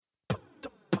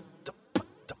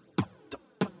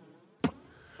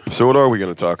So what are we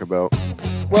going to talk about?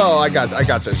 Well, I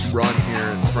got this run here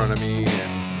in front of me,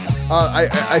 and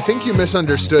I think you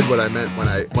misunderstood what I meant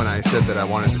when I said that I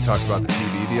wanted to talk about the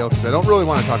TV deal, because I don't really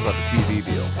want to talk about the TV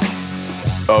deal.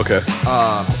 Okay.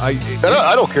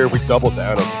 I don't care if we double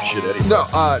down on some shit anyway. No,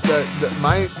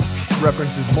 my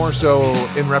reference is more so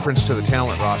in reference to the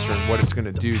talent roster and what it's going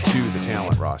to do to the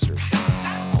talent roster.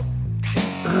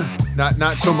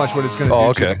 Not so much what it's going to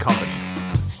do to the company.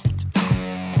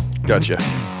 Gotcha.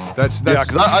 That's yeah,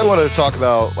 because I want to talk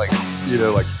about,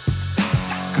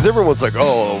 because everyone's like,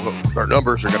 oh, our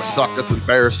numbers are going to suck. That's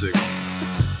embarrassing.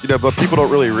 But people don't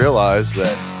really realize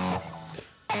that.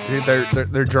 Dude,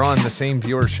 they're drawing the same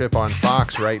viewership on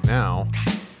Fox right now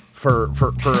for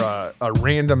a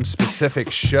random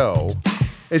specific show.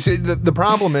 It's the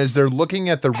problem is they're looking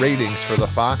at the ratings for the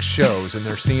Fox shows and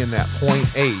they're seeing that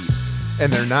 0.8,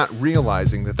 and they're not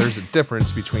realizing that there's a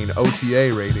difference between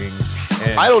OTA ratings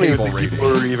and I don't even cable think ratings.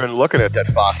 people are even looking at that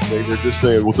Fox thing. They're just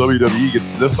saying, well, WWE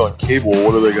gets this on cable.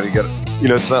 What are they going to get?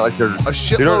 It's not like they're a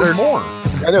shitload more.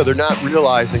 I know they're not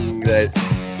realizing that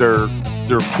their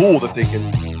pool that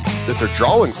they're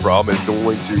drawing from is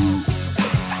going to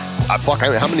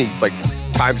how many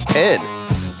times 10.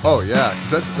 Oh yeah,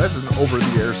 because that's an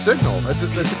over-the-air signal. That's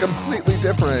a completely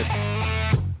different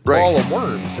ball of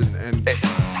worms, and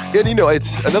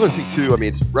it's another thing too. I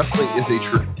mean, wrestling is a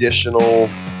traditional.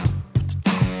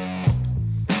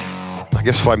 I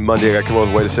guess by Monday I come up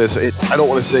with a way to say this. I don't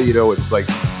want to say it's like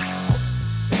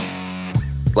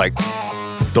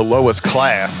the lowest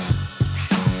class,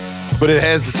 but it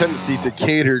has the tendency to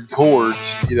cater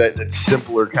towards that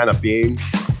simpler kind of being.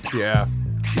 Yeah.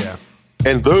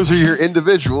 And those are your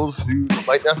individuals who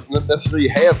might not necessarily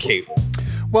have cable.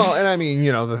 Well, and I mean,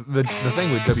 the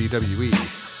thing with WWE,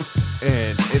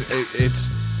 and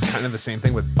it's kind of the same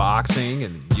thing with boxing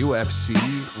and UFC,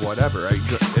 whatever.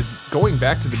 It's going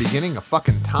back to the beginning of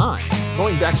fucking time,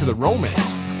 going back to the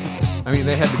Romans. I mean,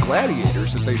 they had the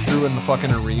gladiators that they threw in the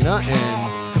fucking arena,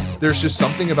 and there's just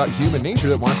something about human nature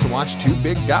that wants to watch two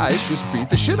big guys just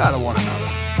beat the shit out of one another.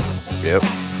 Yep.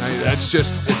 I mean, it's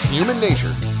human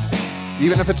nature.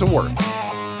 Even if it's a work.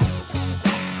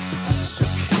 It's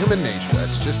just human nature.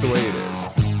 That's just the way it is.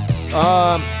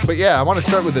 But yeah, I want to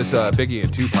start with this Biggie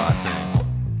and Tupac thing.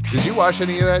 Did you watch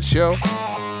any of that show?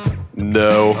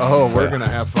 No. Oh, we're going to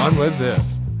have fun with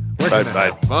this. We're going to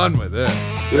have fun with this.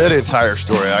 That entire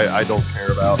story, I don't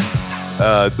care about.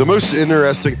 The most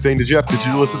interesting thing, did you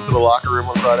listen to The Locker Room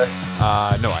on Friday?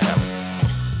 No, I haven't.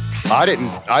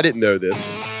 I didn't know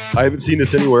this. I haven't seen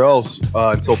this anywhere else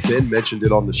until Ben mentioned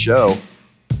it on the show.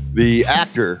 The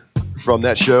actor from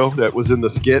that show that was in the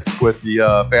skit with the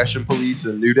Fashion Police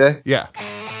and New Day. Yeah.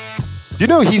 Do you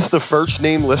know he's the first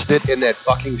name listed in that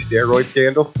fucking steroid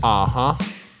scandal? Uh-huh.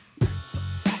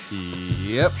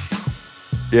 Yep.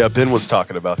 Yeah, Ben was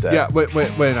talking about that. Yeah,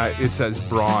 when it says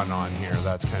Braun on here,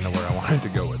 that's kind of where I wanted to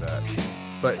go with that too.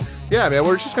 But yeah, man,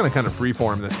 we're just going to kind of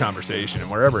freeform this conversation, and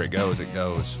wherever it goes, it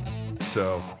goes.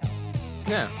 So...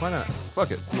 yeah, why not?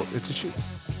 Fuck it. Well, it's a shoot.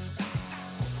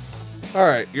 All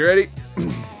right, you ready?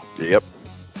 Yep.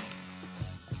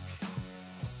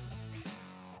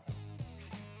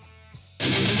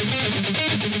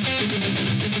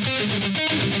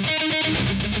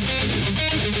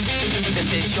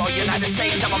 This is your United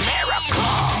States of America.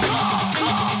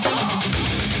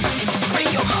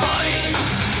 Speak your mind.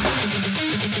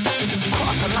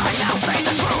 Cross the line now, say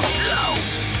the truth. No.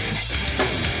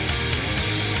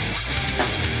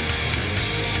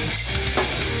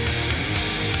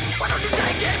 Why don't you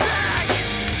take it back?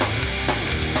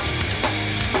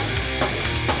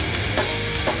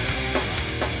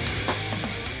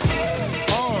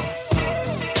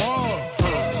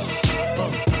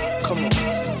 Come on.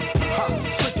 Ha,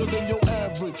 sicker than your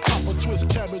average. Papa twist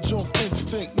cabbage off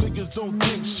instinct. Niggas don't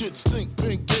think shit stink.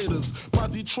 Pink Gators, my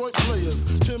Detroit players.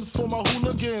 Tim's for my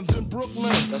hooligans in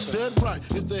Brooklyn. Dead right,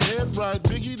 if the head right,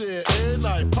 Biggie there every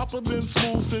night. Papa been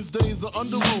smooth since days of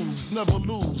under rules. Never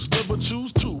lose, never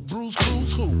choose to. Bruise,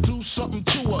 cruise, who? Do something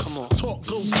to us. Talk,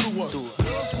 go through us.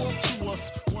 Girls want to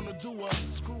us, wanna do us,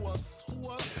 screw us, who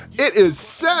us. It is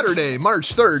Saturday,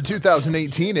 March 3rd,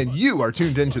 2018, and you are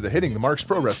tuned into the Hitting the Marks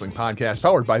Pro Wrestling Podcast,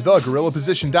 powered by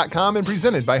TheGorillaPosition.com and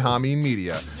presented by Hameen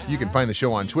Media. You can find the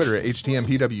show on Twitter at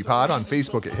HTMPWPod, on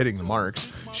Facebook at Hitting the Marks.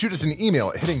 Shoot us an email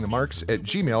at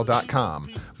hittingthemarks@gmail.com.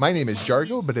 My name is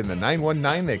Jargo, but in the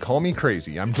 919 they call me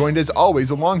Crazy. I'm joined as always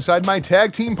alongside my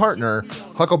tag team partner,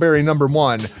 Huckleberry number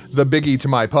 1, the Biggie to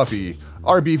my Puffy,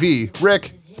 RBV.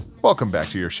 Rick, welcome back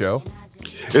to your show.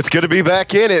 It's good to be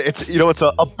back in it. It's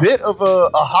a bit of a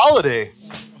holiday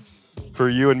for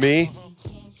you and me.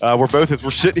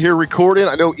 We're sitting here recording.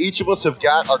 I know each of us have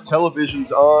got our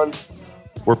televisions on.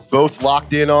 We're both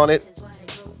locked in on it.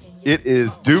 It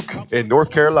is Duke in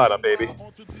North Carolina, baby.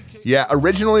 Yeah,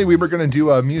 originally we were going to do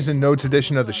a Muse and Notes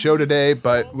edition of the show today,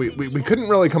 but we couldn't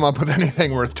really come up with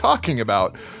anything worth talking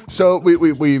about. So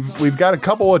we've got a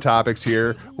couple of topics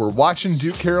here. We're watching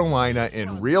Duke Carolina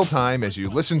in real time as you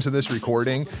listen to this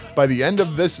recording. By the end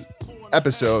of this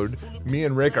episode, me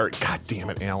and Rick are, God damn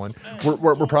it, Alan,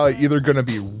 we're probably either going to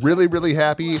be really, really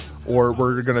happy or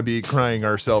we're going to be crying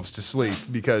ourselves to sleep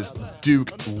because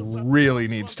Duke really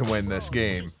needs to win this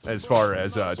game as far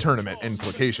as tournament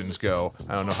implications go.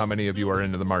 I don't know how many of you are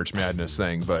into the March Madness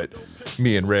thing, but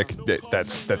me and Rick,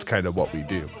 that's kind of what we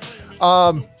do.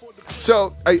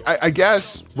 So I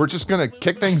guess we're just going to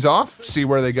kick things off, see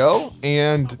where they go,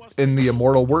 and in the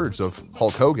immortal words of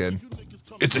Hulk Hogan,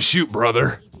 it's a shoot,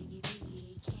 brother.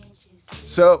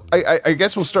 So I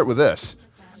guess we'll start with this.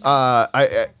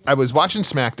 I was watching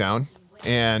SmackDown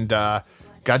and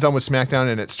got done with SmackDown,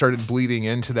 and it started bleeding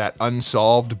into that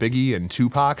unsolved Biggie and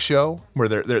Tupac show where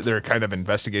they're kind of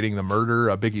investigating the murder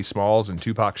of Biggie Smalls and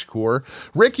Tupac Shakur.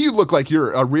 Rick, you look like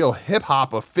you're a real hip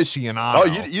hop aficionado.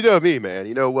 Oh, you know me, man.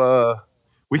 You know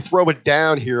we throw it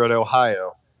down here in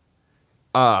Ohio.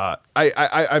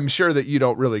 I'm sure that you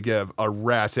don't really give a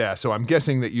rat's ass, so I'm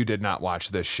guessing that you did not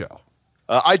watch this show.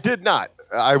 I did not.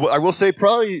 I will say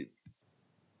probably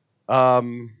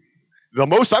the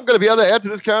most I'm going to be able to add to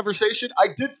this conversation. I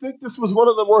did think this was one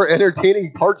of the more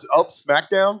entertaining parts of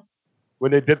SmackDown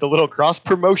when they did the little cross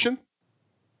promotion.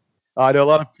 I know a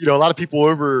lot of people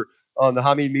over on the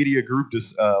Hameen Media Group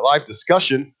live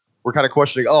discussion were kind of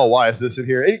questioning, oh, why is this in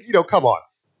here? And, come on.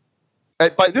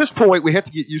 By this point, we had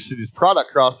to get used to this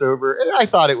product crossover, and I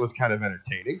thought it was kind of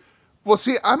entertaining. Well,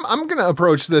 see, I'm going to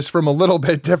approach this from a little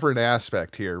bit different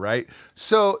aspect here, right?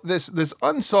 So this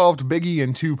unsolved Biggie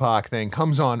and Tupac thing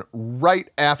comes on right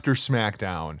after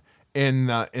SmackDown. In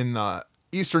the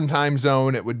Eastern time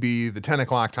zone, it would be the 10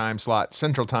 o'clock time slot.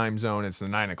 Central time zone, it's the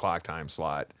 9 o'clock time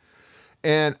slot.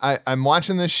 And I'm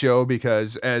watching this show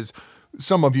because, as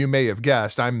some of you may have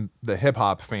guessed, I'm the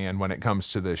hip-hop fan when it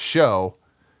comes to this show.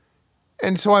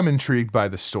 And so I'm intrigued by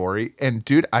the story. And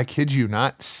dude, I kid you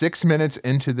not, 6 minutes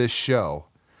into this show,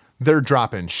 they're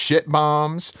dropping shit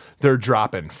bombs. They're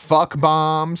dropping fuck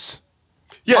bombs.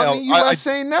 Yeah, on the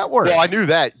USA Network. Well, I knew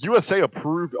that. USA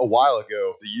approved a while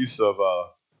ago the use of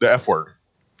the F word.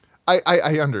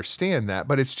 I understand that,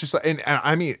 but it's just, and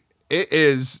I mean, it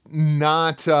is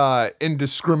not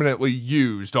indiscriminately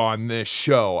used on this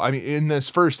show. I mean, in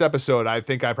this first episode, I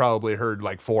think I probably heard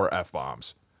like 4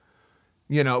 F-bombs.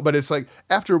 But it's like,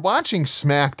 after watching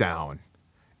SmackDown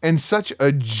and such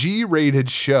a G-rated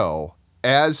show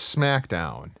as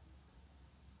SmackDown,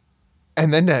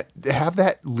 and then to have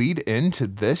that lead into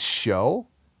this show,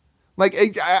 like,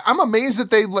 I'm amazed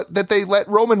that they let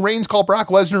Roman Reigns call Brock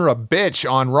Lesnar a bitch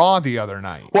on Raw the other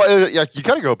night. Well, yeah, you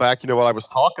got to go back, what I was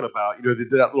talking about. They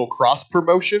did that little cross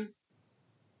promotion.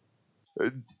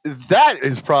 That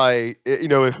is probably,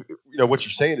 if what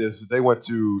you're saying is they went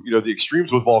to the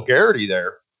extremes with vulgarity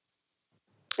there,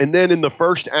 and then in the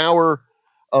first hour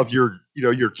of your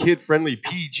kid friendly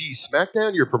PG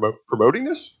SmackDown, you're promoting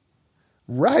this.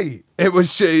 Right.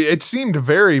 It seemed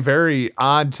very, very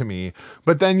odd to me.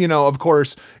 But then, of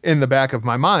course, in the back of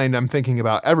my mind, I'm thinking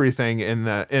about everything in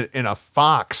a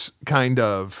Fox kind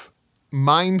of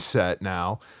mindset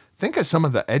now. Think of some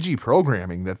of the edgy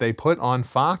programming that they put on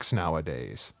Fox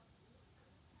nowadays.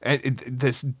 And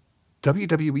this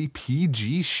WWE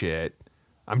PG shit,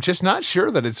 I'm just not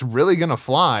sure that it's really going to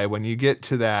fly when you get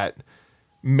to that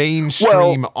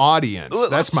mainstream audience.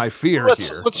 That's my fear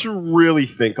here. Let's really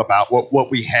think about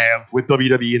what we have with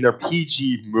WWE and their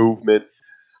PG movement.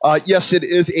 Yes, it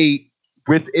is a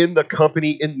within the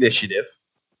company initiative.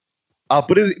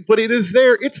 But it is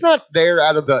there. It's not there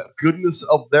out of the goodness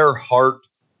of their heart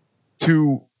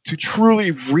to truly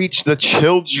reach the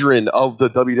children of the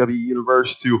WWE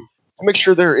universe, to make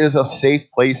sure there is a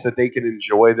safe place that they can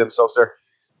enjoy themselves there.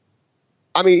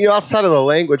 I mean, outside of the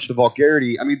language, the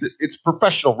vulgarity, I mean, it's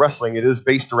professional wrestling. It is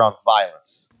based around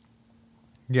violence.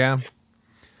 Yeah.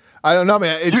 I don't know,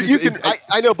 man.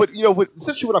 I know, but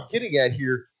essentially what I'm getting at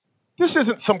here, this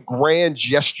isn't some grand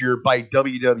gesture by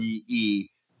WWE.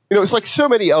 It's like so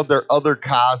many other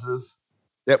causes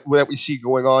that we see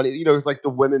going on, like the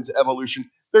women's evolution.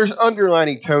 There's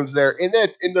underlining tones there, and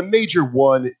the major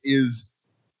one is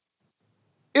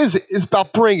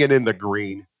about bringing in the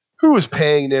green. Who is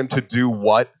paying them to do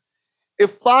what?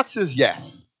 If Fox says,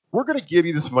 yes, we're going to give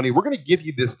you this money, we're going to give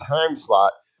you this time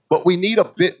slot, but we need a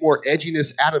bit more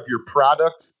edginess out of your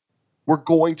product, we're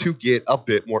going to get a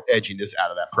bit more edginess out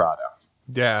of that product.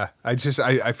 Yeah, I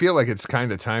feel like it's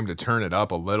kind of time to turn it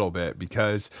up a little bit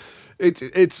because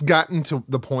it's gotten to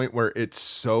the point where it's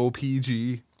so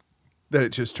PG that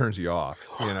it just turns you off,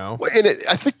 you know? Well, and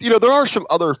I think, there are some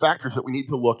other factors that we need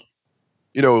to look,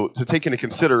 to take into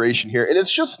consideration here. And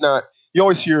it's just not, you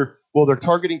always hear, well, they're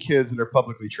targeting kids and they're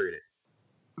publicly traded.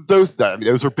 Those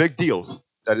are big deals.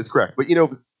 That is correct. But,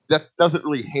 that doesn't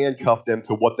really handcuff them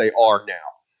to what they are now.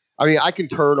 I mean, I can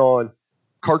turn on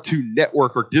Cartoon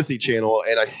Network or Disney Channel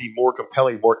and I see more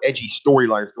compelling, more edgy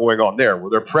storylines going on there where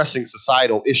they're pressing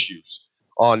societal issues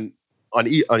on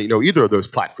either of those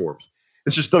platforms.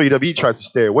 It's just WWE tries to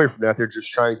stay away from that. They're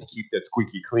just trying to keep that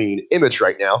squeaky clean image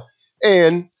right now.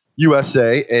 And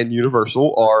USA and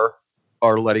Universal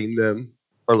are letting them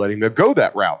go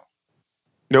that route.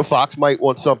 Fox might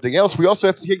want something else. We also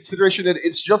have to take consideration that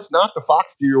it's just not the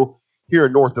Fox deal here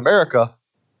in North America.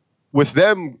 With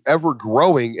them ever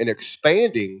growing and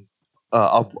expanding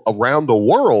around the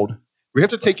world, we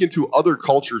have to take into other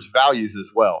cultures' values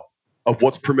as well of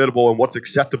what's permissible and what's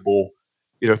acceptable,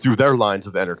 through their lines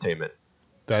of entertainment.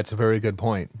 That's a very good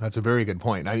point.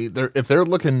 If they're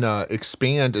looking to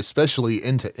expand, especially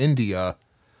into India,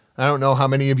 I don't know how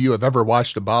many of you have ever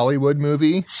watched a Bollywood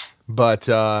movie, but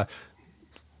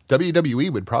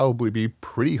WWE would probably be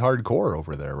pretty hardcore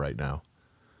over there right now.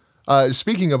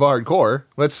 Speaking of hardcore,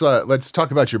 let's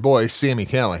talk about your boy Sami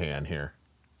Callihan here.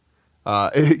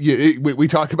 We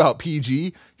talk about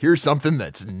PG. Here's something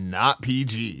that's not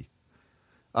PG.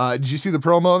 Did you see the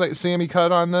promo that Sami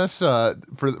cut on this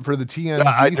for the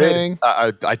TMZ thing?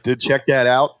 I did check that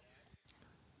out.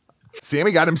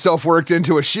 Sami got himself worked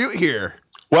into a shoot here.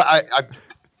 Well, I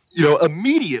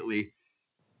immediately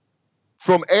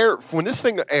when this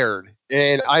thing aired,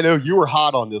 and I know you were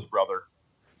hot on this, brother.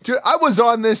 Dude, I was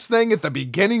on this thing at the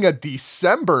beginning of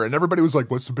December, and everybody was like,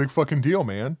 what's the big fucking deal,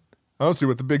 man? I don't see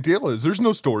what the big deal is. There's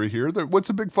no story here. What's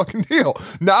the big fucking deal?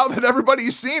 Now that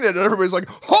everybody's seen it, everybody's like,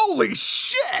 holy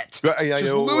shit!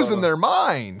 Just losing their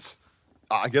minds.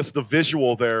 I guess the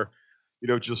visual there,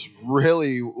 just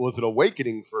really was an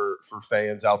awakening for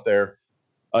fans out there.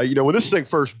 When this thing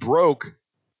first broke,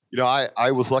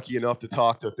 I was lucky enough to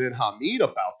talk to Ben Hamid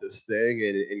about this thing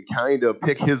and kind of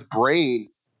pick his brain.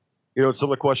 Some of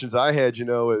the questions I had,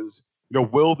 is,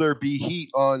 will there be heat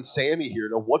on Sami here?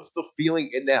 What's the feeling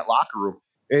in that locker room?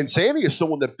 And Sami is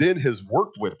someone that Ben has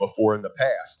worked with before in the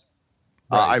past.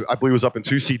 Right. I believe it was up in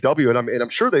 2CW, and I'm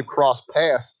sure they've crossed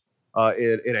paths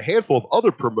in a handful of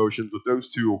other promotions with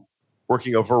those two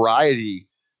working a variety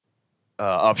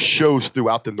of shows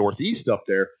throughout the Northeast up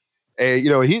there. And,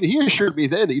 he assured me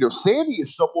then that, Sami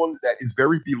is someone that is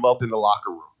very beloved in the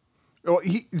locker room. Well,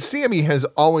 Sami has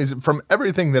always, from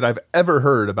everything that I've ever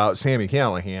heard about Sami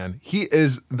Callihan, he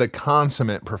is the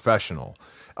consummate professional.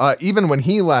 Even when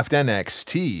he left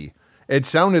NXT, it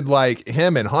sounded like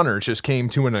him and Hunter just came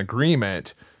to an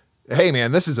agreement. Hey,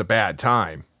 man, this is a bad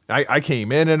time. I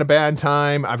came in a bad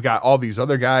time. I've got all these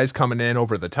other guys coming in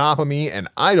over the top of me, and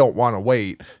I don't want to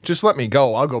wait. Just let me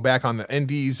go. I'll go back on the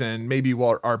indies, and maybe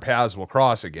our paths will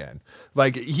cross again.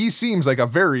 Like, he seems like a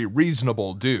very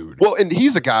reasonable dude. Well, and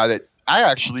he's a guy that I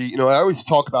actually, I always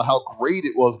talk about how great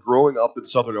it was growing up in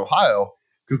Southern Ohio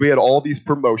because we had all these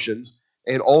promotions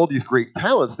and all these great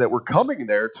talents that were coming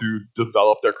there to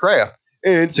develop their craft.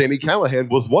 And Sami Callihan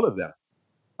was one of them.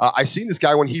 I seen this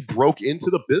guy when he broke into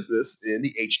the business in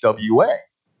the HWA,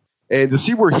 and to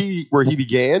see where he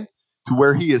began to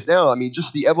where he is now. I mean,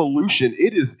 just the evolution,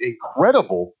 it is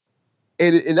incredible.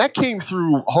 And that came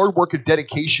through hard work and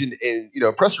dedication and,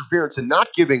 perseverance and not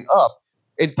giving up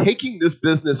and taking this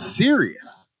business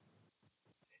serious.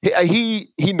 He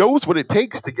knows what it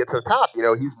takes to get to the top.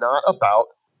 He's not about,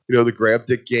 the grab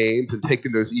dick games and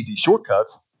taking those easy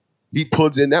shortcuts. He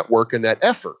puts in that work and that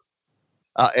effort.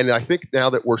 And I think now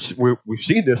that we've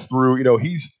seen this through,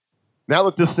 now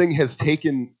that this thing has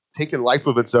taken life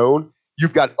of its own,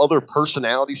 you've got other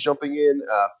personalities jumping in,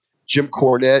 Jim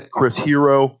Cornette, Chris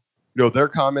Hero, they're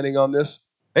commenting on this.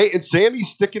 Hey, and Sami's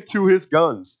sticking to his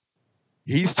guns.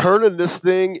 He's turning this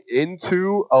thing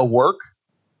into a work,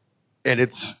 and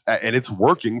it's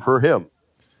working for him.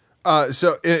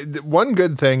 One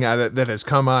good thing that has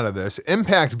come out of this,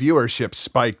 Impact viewership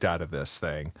spiked out of this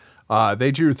thing.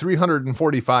 They drew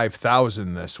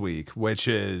 345,000 this week, which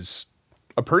is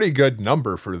a pretty good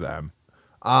number for them.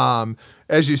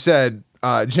 As you said,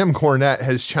 Jim Cornette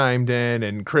has chimed in,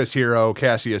 and Chris Hero,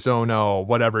 Cassius Ohno,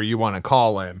 whatever you want to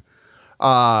call him.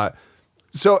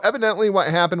 So evidently what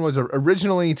happened was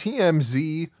originally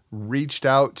TMZ reached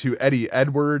out to Eddie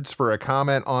Edwards for a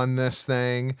comment on this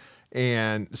thing.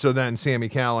 And so then Sami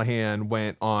Callihan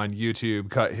went on YouTube,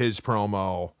 cut his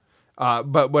promo.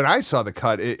 But when I saw the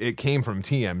cut, it came from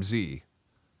TMZ.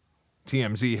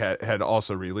 TMZ had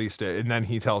also released it, and then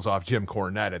he tells off Jim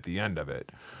Cornette at the end of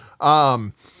it.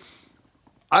 I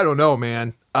don't know,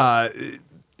 man.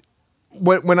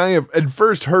 When I had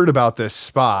first heard about this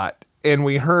spot, and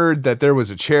we heard that there was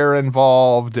a chair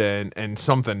involved and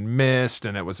something missed,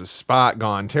 and it was a spot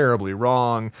gone terribly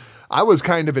wrong, I was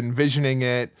kind of envisioning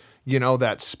it, you know,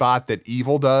 that spot that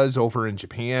Evil does over in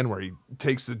Japan where he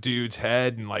takes the dude's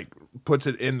head and like puts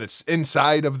it in the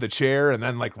inside of the chair and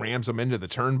then like rams him into the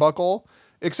turnbuckle,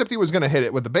 except he was going to hit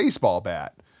it with a baseball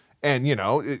bat. And, you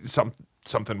know,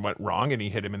 something went wrong and he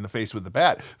hit him in the face with the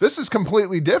bat. This is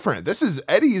completely different. This is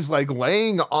Eddie's like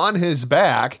laying on his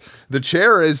back. The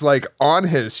chair is like on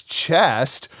his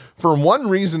chest. For one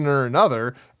reason or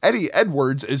another, Eddie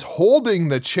Edwards is holding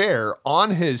the chair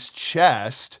on his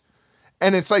chest.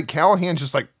 And it's like Callahan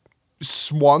just like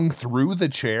swung through the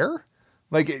chair.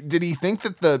 Like, did he think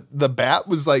that the bat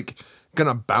was like going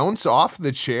to bounce off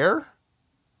the chair?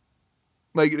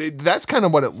 Like, that's kind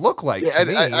of what it looked like to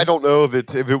me. I don't know if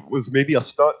it was maybe a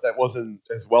stunt that wasn't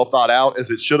as well thought out as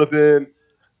it should have been.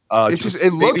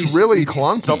 It looked really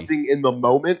clunky. Something in the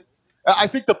moment. I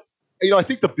think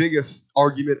the biggest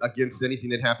argument against anything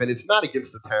that happened, it's not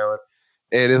against the talent.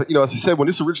 And, you know, as I said, when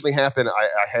this originally happened,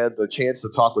 I had the chance to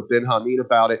talk with Ben Hameen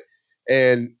about it.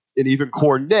 And even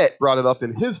Cornette brought it up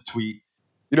in his tweet.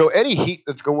 You know, any heat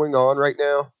that's going on right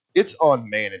now, it's on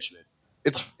management.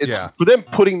 It's for them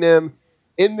putting them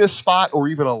in this spot or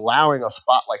even allowing a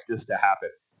spot like this to happen.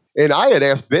 And I had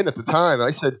asked Ben at the time, and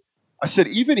I said,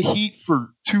 even heat for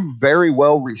two very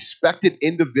well respected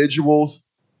individuals,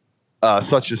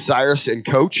 such as Cyrus and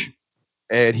Coach.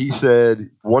 And he said,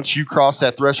 once you cross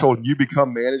that threshold and you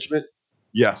become management,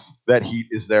 yes, that heat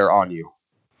is there on you.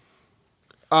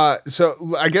 So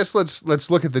I guess let's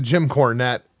look at the Jim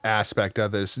Cornette aspect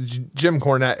of this. Jim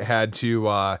Cornette had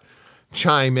to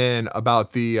chime in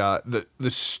about the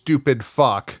stupid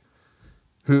fuck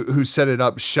who set it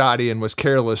up shoddy and was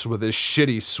careless with his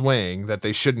shitty swing, that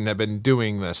they shouldn't have been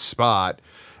doing this spot.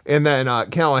 And then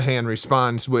Callahan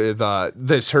responds with,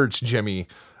 "This hurts, Jimmy.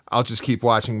 I'll just keep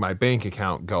watching my bank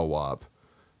account go up,"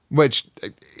 which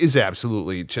is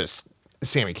absolutely just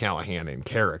Sami Callahan in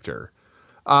character.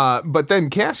 But then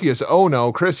Cassius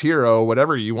Ohno, Chris Hero,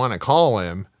 whatever you want to call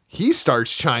him, he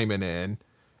starts chiming in.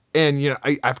 And, you know,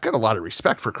 I've got a lot of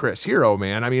respect for Chris Hero,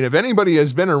 man. I mean, if anybody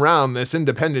has been around this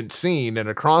independent scene and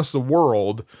across the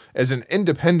world as an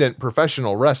independent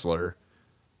professional wrestler,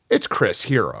 it's Chris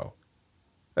Hero.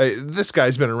 This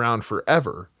guy's been around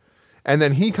forever. And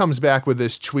then he comes back with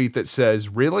this tweet that says,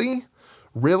 "Really?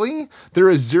 Really? There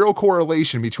is zero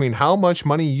correlation between how much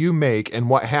money you make and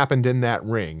what happened in that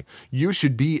ring. You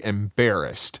should be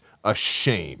embarrassed,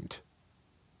 ashamed."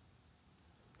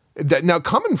 Now,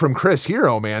 coming from Chris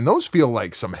Hero, man, those feel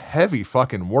like some heavy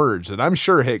fucking words that I'm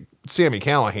sure hit Sami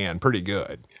Callahan pretty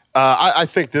good. I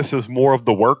think this is more of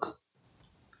the work.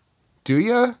 Do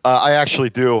you? I actually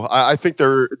do. I think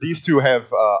these two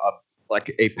have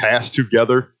like a past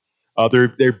together.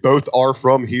 They both are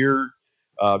from here,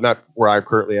 not where I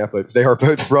currently am, but they are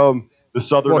both from the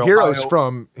southern. Well, Ohio.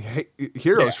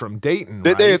 Heroes from Dayton.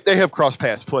 Right? They have crossed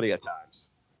paths plenty of times.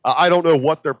 I don't know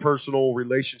what their personal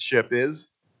relationship is.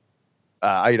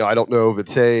 I don't know if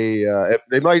it's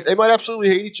they might absolutely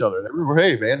hate each other.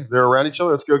 Hey man, they're around each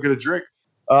other. Let's go get a drink.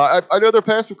 I know their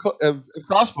paths have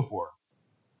crossed before.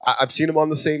 I've seen them on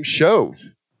the same shows.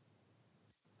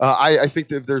 I think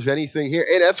that if there's anything here,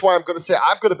 and that's why I'm going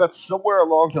to bet somewhere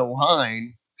along the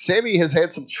line, Sami has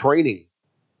had some training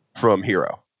from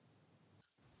Hero.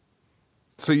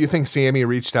 So you think Sami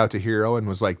reached out to Hero and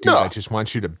was like, "Dude, No. I just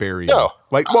want you to bury No. me."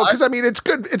 Like, well, because I mean, it's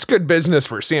good business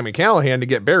for Sami Callahan to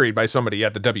get buried by somebody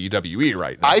at the WWE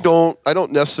right now. I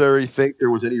don't necessarily think there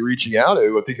was any reaching out. I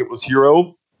think it was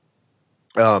Hero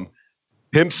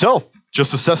himself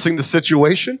just assessing the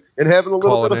situation and having a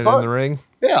little calling bit of in fun. the ring.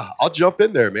 Yeah, I'll jump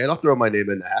in there, man. I'll throw my name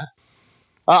in the hat.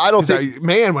 I don't think.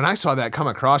 Man, when I saw that come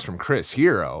across from Chris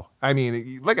Hero, I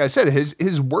mean, like I said,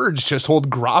 his words just hold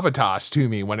gravitas to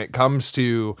me when it comes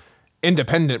to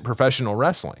independent professional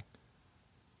wrestling.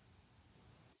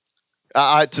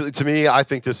 To me, I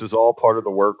think this is all part of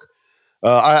the work.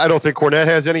 I don't think Cornette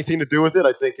has anything to do with it.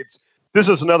 I think this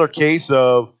is another case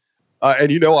of,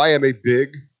 and I am a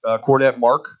big Cornette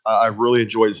mark. I really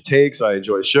enjoy his takes. I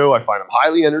enjoy his show. I find him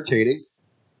highly entertaining.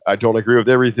 I don't agree with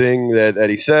everything that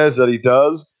he says, that he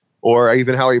does, or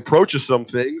even how he approaches some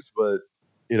things. But,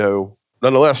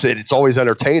 nonetheless, it's always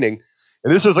entertaining.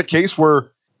 And this is a case where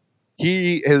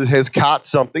he has caught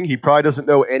something. He probably doesn't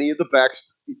know any of the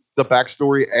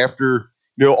backstory after,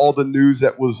 all the news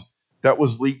that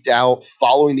was leaked out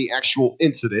following the actual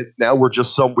incident. Now we're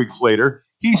just some weeks later.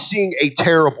 he's seeing a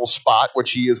terrible spot,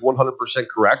 which he is 100%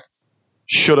 correct.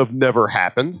 Should have never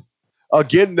happened.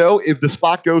 Again, no, if the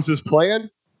spot goes as planned,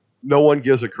 no one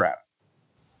gives a crap.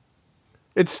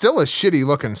 It's still a shitty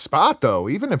looking spot, though,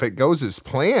 even if it goes as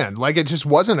planned. Like, it just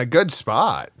wasn't a good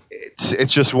spot.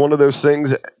 It's just one of those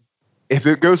things. If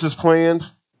it goes as planned,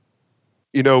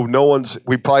 we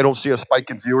probably don't see a spike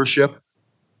in viewership.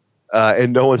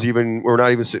 And we're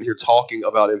not even sitting here talking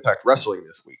about Impact Wrestling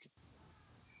this week.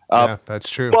 Yeah, that's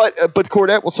true. But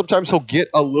Cornette will sometimes he'll get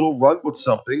a little run with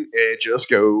something and it just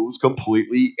goes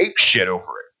completely apeshit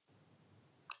over it.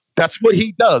 That's what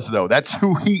he does, though. That's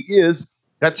who he is.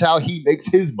 That's how he makes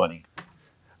his money.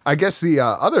 I guess the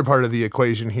other part of the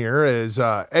equation here is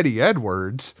Eddie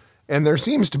Edwards, and there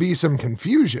seems to be some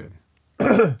confusion.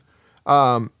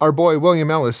 Our boy William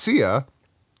Alessia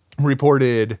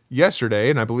reported yesterday,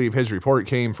 and I believe his report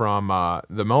came from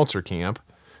the Meltzer camp,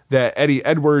 that Eddie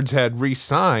Edwards had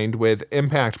re-signed with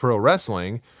Impact Pro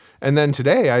Wrestling. And then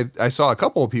today I saw a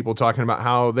couple of people talking about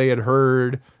how they had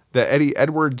heard that Eddie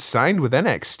Edwards signed with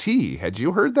NXT. Had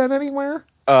you heard that anywhere?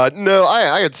 No,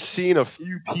 I had seen a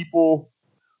few people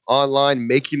online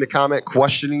making the comment,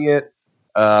 questioning it.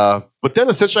 But then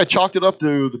essentially I chalked it up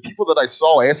to the people that I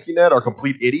saw asking that are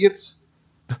complete idiots.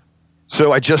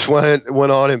 So I just went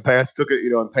on and took it,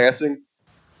 in passing.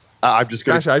 I'm just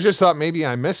going I just thought maybe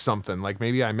I missed something. Like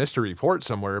maybe I missed a report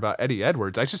somewhere about Eddie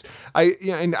Edwards.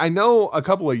 And I know a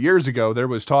couple of years ago there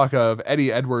was talk of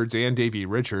Eddie Edwards and Davey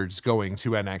Richards going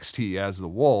to NXT as the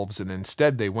Wolves, and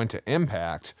instead they went to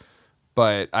Impact.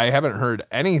 But I haven't heard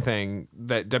anything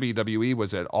that WWE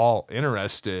was at all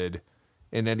interested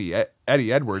in Eddie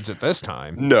Edwards at this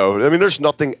time. No, I mean, there's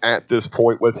nothing at this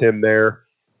point with him there.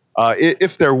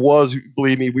 If there was,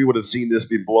 believe me, we would have seen this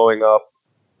be blowing up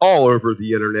all over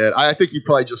the internet. I think you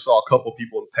probably just saw a couple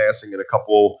people in passing in a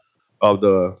couple of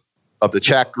the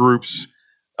chat groups.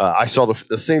 I saw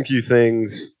the same few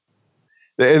things.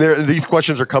 And these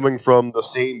questions are coming from the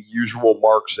same usual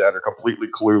marks that are completely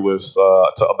clueless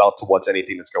about what's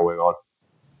anything that's going on.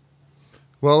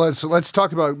 Well, let's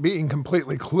talk about being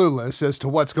completely clueless as to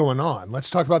what's going on.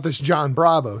 Let's talk about this John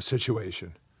Bravo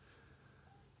situation.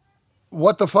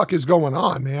 What the fuck is going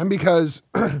on, man? Because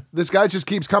this guy just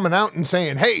keeps coming out and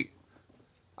saying, "Hey,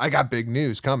 I got big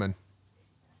news coming."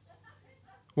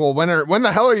 Well, when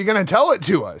the hell are you going to tell it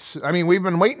to us? I mean, we've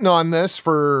been waiting on this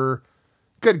for,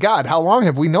 good God, how long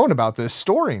have we known about this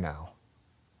story now?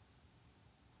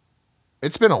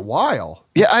 It's been a while.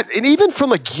 Yeah, and even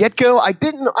from the get-go, I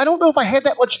don't know if I had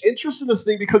that much interest in this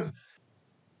thing because,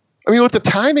 I mean, with the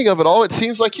timing of it all, it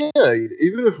seems like, yeah,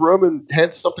 even if Roman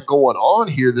had something going on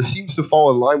here, this seems to fall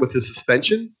in line with his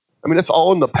suspension. I mean, it's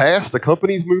all in the past. The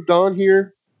company's moved on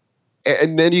here.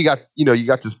 And then you got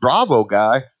this Bravo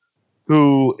guy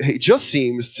who just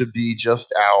seems to be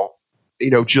just out,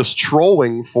 just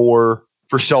trolling for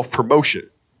self-promotion.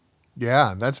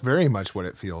 Yeah, that's very much what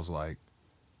it feels like.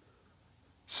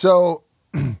 So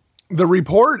the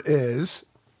report is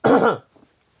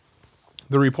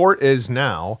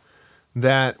now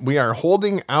that we are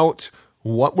holding out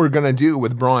what we're going to do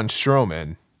with Braun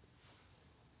Strowman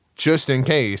just in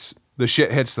case the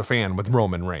shit hits the fan with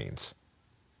Roman Reigns.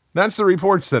 That's the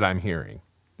reports that I'm hearing.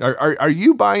 Are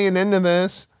you buying into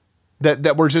this?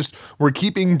 That we're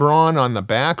keeping Braun on the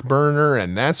back burner,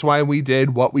 and that's why we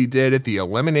did what we did at the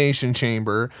Elimination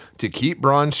Chamber to keep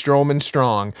Braun Strowman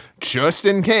strong, just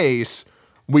in case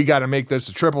we got to make this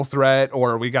a triple threat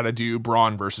or we got to do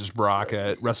Braun versus Brock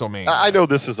at WrestleMania. I know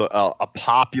this is a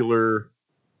popular,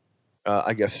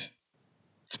 I guess,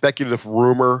 speculative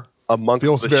rumor amongst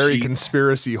feels the very sheep.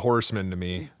 Conspiracy horseman to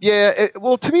me. Yeah,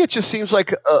 to me it just seems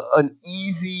like an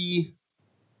easy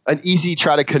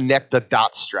try to connect the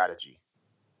dots strategy.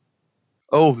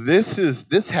 Oh,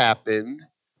 this happened,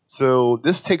 so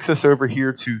this takes us over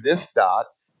here to this dot.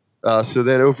 So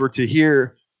then over to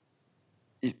here.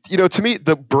 To me,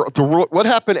 the what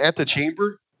happened at the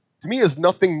Chamber to me is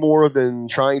nothing more than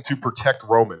trying to protect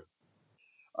Roman.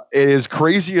 As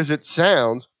crazy as it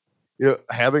sounds,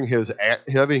 having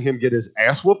him get his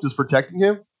ass whooped is protecting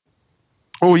him.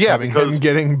 Oh yeah, having him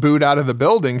getting booed out of the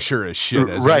building sure as shit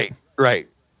is. Right.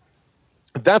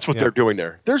 That's what they're doing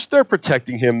there. They're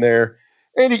protecting him there.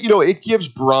 And it gives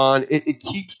Braun, it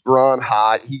keeps Braun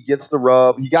hot. He gets the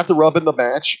rub. He got the rub in the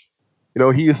match.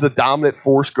 He is the dominant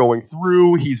force going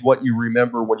through. He's what you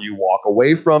remember when you walk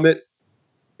away from it.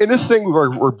 And this thing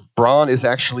where Braun is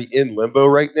actually in limbo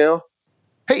right now.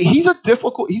 Hey, he's a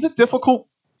difficult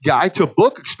guy to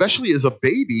book, especially as a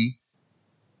baby.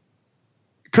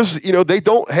 Because, they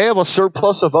don't have a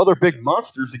surplus of other big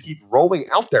monsters to keep rolling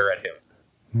out there at him.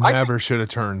 Never should have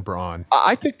turned Braun.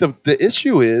 I think the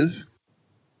issue is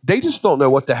they just don't know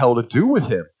what the hell to do with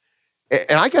him.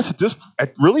 And I guess at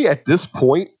this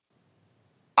point,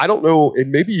 I don't know.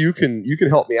 And maybe you can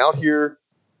help me out here.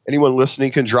 Anyone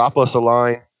listening can drop us a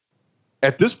line.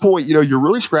 At this point, you're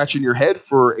really scratching your head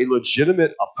for a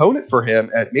legitimate opponent for him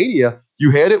at Mania.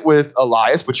 You had it with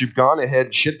Elias, but you've gone ahead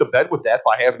and shit the bed with that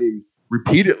by having him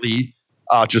repeatedly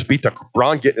just beat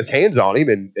Braun, getting his hands on him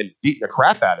and beating the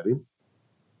crap out of him.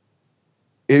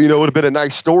 And, it would have been a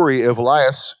nice story if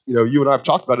Elias, you and I have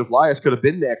talked about if Elias could have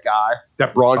been that guy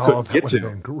that Braun couldn't get to. That would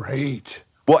have been great.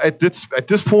 Well, at this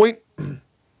point,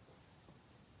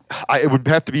 it would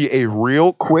have to be a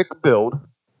real quick build,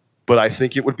 but I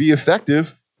think it would be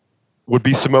effective. Would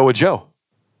be Samoa Joe.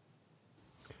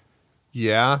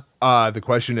 Yeah. The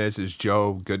question is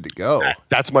Joe good to go?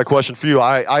 That's my question for you.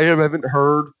 I haven't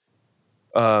heard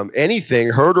anything,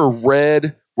 heard or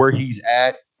read where he's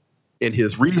at in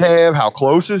his rehab. How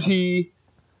close is he?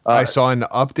 I saw an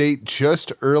update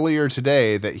just earlier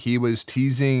today that he was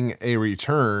teasing a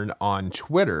return on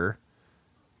Twitter,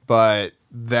 but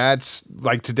that's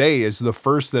like today is the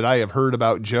first that I have heard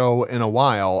about Joe in a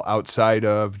while outside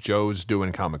of Joe's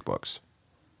doing comic books,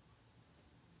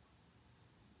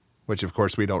 which of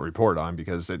course we don't report on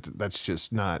because that's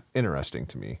just not interesting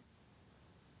to me.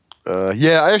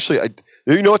 Yeah,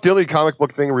 you know what? The only comic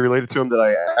book thing related to him that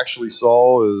I actually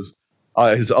saw is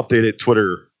his updated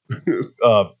Twitter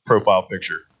profile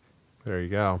picture. There you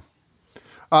go.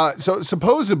 So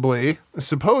supposedly,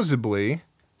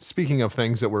 speaking of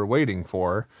things that we're waiting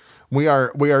for, we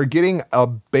are getting a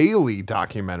Bayley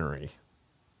documentary.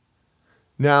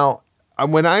 Now,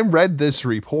 when I read this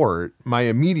report, my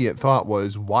immediate thought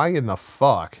was, why in the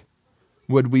fuck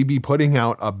would we be putting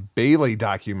out a Bayley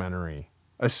documentary,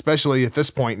 especially at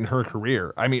this point in her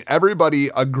career? I mean, everybody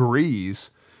agrees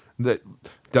that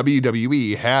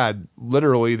WWE had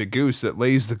literally the goose that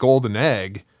lays the golden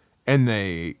egg, and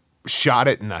they shot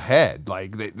it in the head.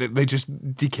 Like they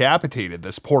just decapitated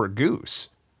this poor goose.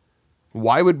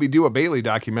 Why would we do a Bayley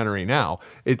documentary now?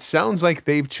 It sounds like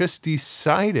they've just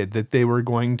decided that they were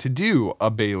going to do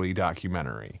a Bayley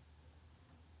documentary.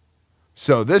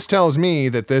 So this tells me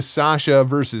that this Sasha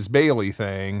versus Bayley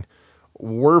thing,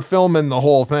 we're filming the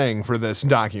whole thing for this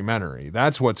documentary.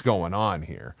 That's what's going on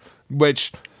here,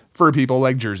 which for people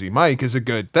like Jersey Mike is a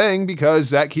good thing because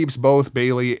that keeps both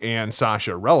Bayley and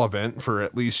Sasha relevant for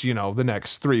at least, the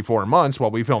next 3-4 months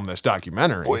while we film this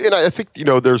documentary. Well, and I think,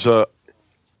 there's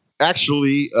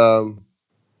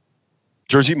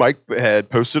Jersey Mike had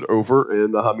posted over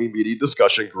in the Humming Media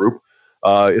discussion group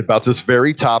about this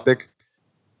very topic.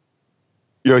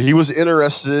 He was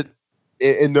interested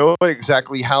in knowing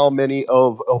exactly how many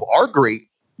of our great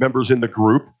members in the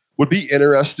group would be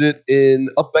interested in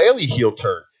a Bayley heel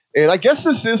turn. And I guess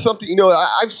this is something,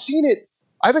 I've seen it.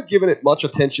 I haven't given it much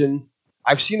attention.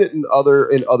 I've seen it in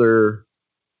other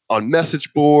on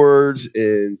message boards,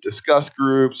 in discuss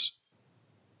groups,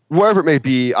 wherever it may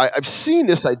be. I've seen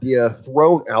this idea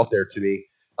thrown out there to me.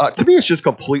 To me, it's just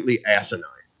completely asinine.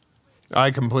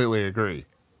 I completely agree.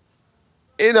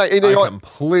 And I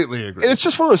completely agree. And it's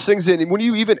just one of those things that when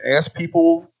you even ask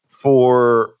people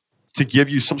to give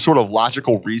you some sort of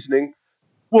logical reasoning,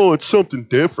 well, it's something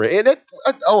different. And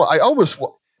I'm almost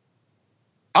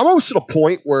to the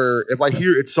point where if I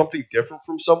hear it's something different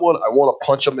from someone, I want to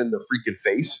punch them in the freaking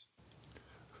face.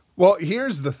 Well,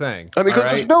 here's the thing. I mean, because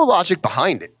there's no logic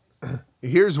behind it.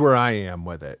 Here's where I am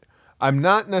with it. I'm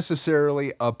not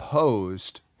necessarily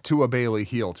opposed to a Bayley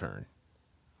heel turn.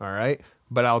 All right?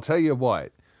 But I'll tell you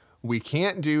what. We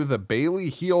can't do the Bayley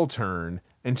heel turn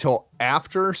until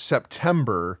after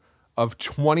September of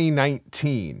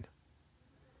 2019.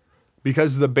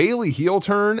 Because the Bayley heel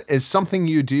turn is something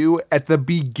you do at the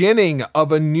beginning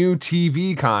of a new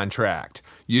TV contract.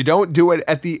 You don't do it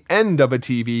at the end of a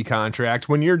TV contract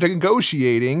when you're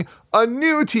negotiating a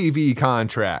new TV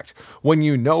contract. When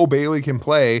you know Bayley can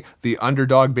play the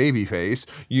underdog babyface,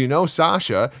 you know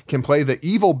Sasha can play the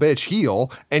evil bitch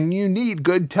heel, and you need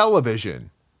good television.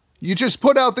 You just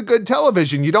put out the good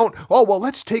television. You don't,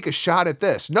 let's take a shot at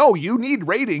this. No, you need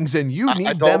ratings, and you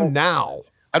need them now.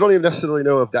 I don't even necessarily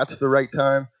know if that's the right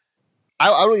time. I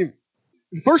don't even.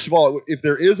 First of all, if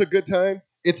there is a good time,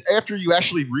 it's after you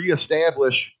actually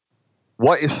reestablish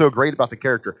what is so great about the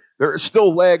character. There are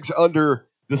still legs under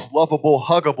this lovable,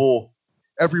 huggable,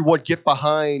 everyone get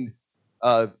behind,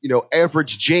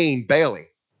 average Jane Bayley,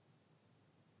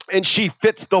 and she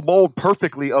fits the mold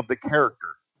perfectly of the character.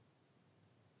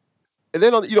 And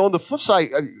then on the flip side,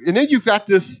 and then you've got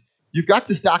this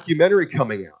documentary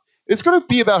coming out. It's going to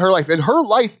be about her life, and her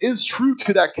life is true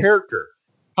to that character.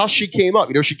 How she came up,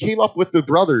 she came up with the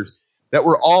brothers. that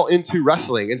were all into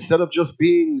wrestling. Instead of just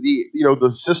being the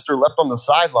sister left on the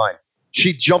sideline,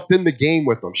 she jumped in the game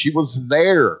with them. She was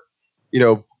there,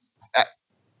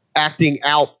 acting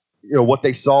out, what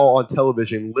they saw on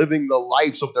television, living the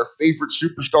lives of their favorite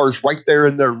superstars right there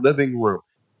in their living room.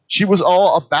 She was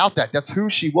all about that. That's who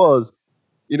she was.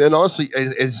 And honestly,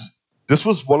 this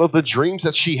was one of the dreams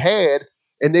that she had,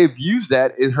 and they've used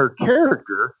that in her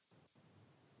character,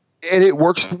 and it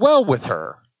works well with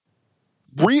her.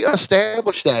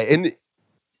 Reestablish that, and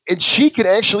she can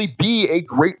actually be a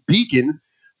great beacon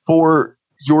for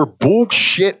your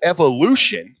bullshit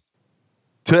evolution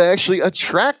to actually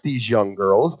attract these young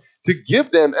girls, to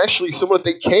give them actually someone that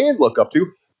they can look up to.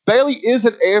 Bayley is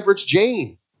an average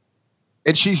Jane,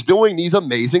 and she's doing these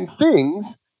amazing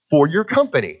things for your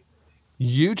company.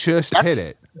 You just hit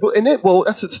it.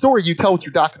 That's the story you tell with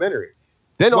your documentary.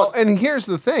 And here's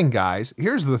the thing, guys.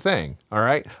 Here's the thing, all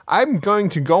right? I'm going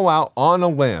to go out on a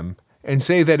limb and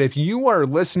say that if you are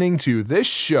listening to this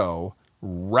show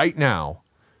right now,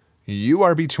 you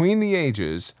are between the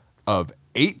ages of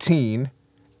 18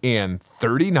 and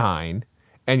 39,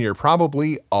 and you're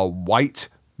probably a white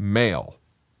male.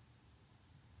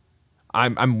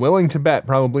 I'm willing to bet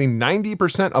probably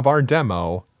 90% of our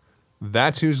demo,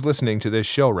 that's who's listening to this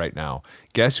show right now.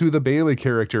 Guess who the Bayley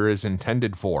character is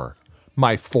intended for?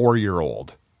 My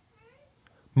 4-year-old,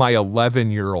 my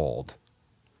 11-year-old,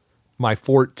 my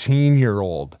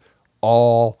 14-year-old,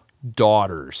 all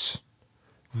daughters.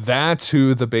 That's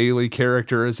who the Bayley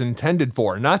character is intended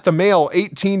for, not the male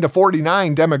 18 to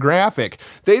 49 demographic.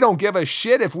 They don't give a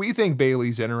shit if we think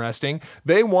Bayley's interesting.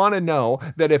 They want to know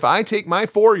that if I take my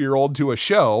 4-year-old to a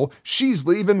show, she's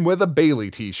leaving with a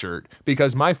Bayley t-shirt,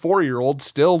 because my 4-year-old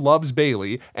still loves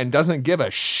Bayley and doesn't give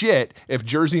a shit if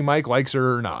Jersey Mike likes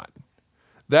her or not.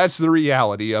 That's the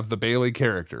reality of the Bayley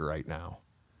character right now.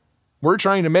 We're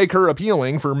trying to make her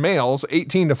appealing for males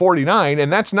 18 to 49,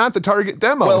 and that's not the target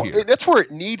demo here. That's where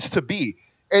it needs to be.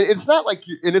 And it's not like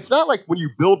when you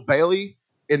build Bayley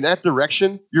in that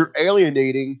direction, you're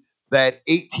alienating that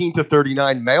 18 to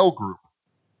 39 male group.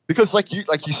 Because like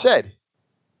you said,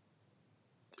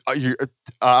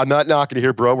 I'm not knocking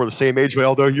here, bro. We're the same age,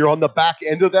 although you're on the back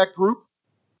end of that group.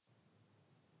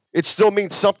 It still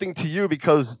means something to you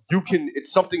because it's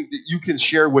something that you can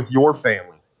share with your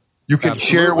family. You can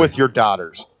share with your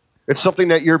daughters. It's something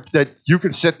that you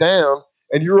can sit down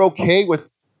and you're okay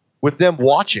with them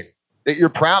watching. That you're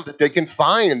proud that they can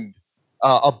find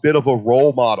a bit of a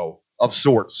role model of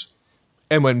sorts.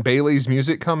 And when Bayley's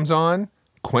music comes on,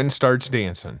 Quinn starts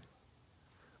dancing.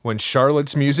 When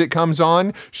Charlotte's music comes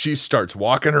on, she starts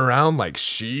walking around like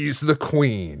she's the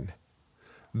queen.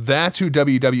 That's who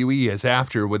WWE is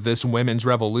after with this women's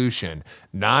revolution,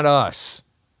 not us.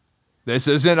 This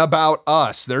isn't about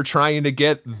us. They're trying to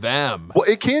get them. Well,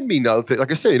 it can mean nothing. Like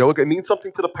I say, it means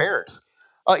something to the parents.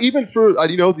 Even for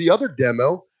the other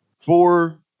demo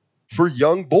for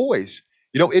young boys.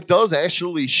 It does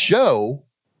actually show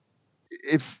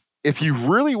if you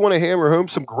really want to hammer home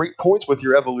some great points with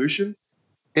your evolution,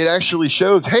 it actually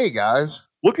shows, hey guys,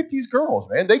 look at these girls,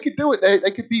 man. They could do it.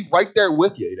 They could be right there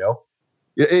with you.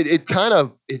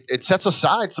 It sets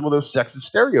aside some of those sexist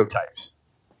stereotypes.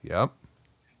 Yep.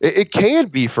 It can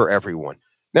be for everyone.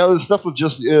 Now, the stuff with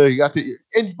just you got to,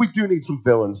 and we do need some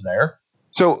villains there.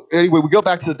 So anyway, we go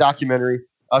back to the documentary.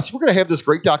 So we're going to have this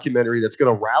great documentary that's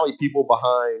going to rally people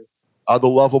behind the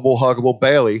lovable, huggable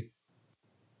Bayley.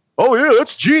 Oh yeah,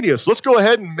 that's genius. Let's go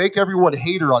ahead and make everyone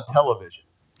hate her on television.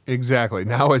 Exactly.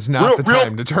 Now is not the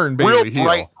time to turn Bayley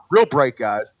heel. Real bright,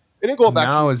 guys. And then going back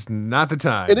now is not the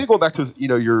time. And then going back to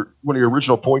your one of your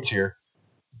original points here.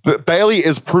 But Bayley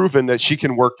is proven that she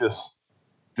can work this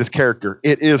character.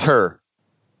 It is her.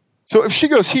 So if she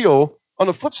goes heel, on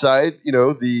the flip side,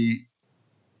 the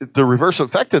reverse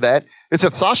effect of that is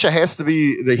that Sasha has to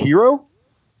be the hero.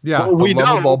 Yeah, the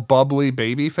lovable, bubbly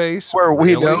baby face. Where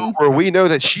we know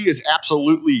that she is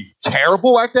absolutely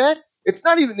terrible at that. It's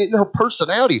not even in her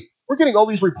personality. We're getting all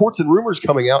these reports and rumors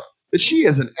coming out that she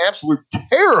is an absolute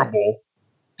terrible,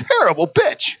 terrible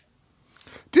bitch.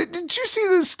 Did you see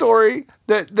this story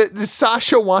that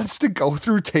Sasha wants to go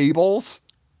through tables?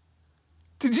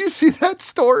 Did you see that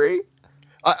story?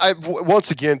 I once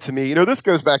again, to me, this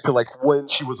goes back to like when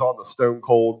she was on the Stone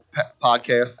Cold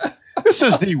podcast. This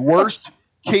is the worst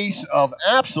case of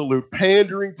absolute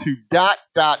pandering to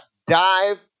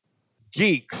dive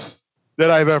geeks that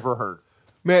I've ever heard.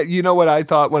 Man, you know what I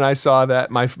thought when I saw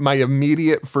that? My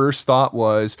immediate first thought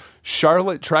was,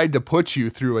 Charlotte tried to put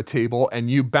you through a table and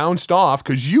you bounced off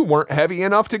because you weren't heavy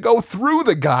enough to go through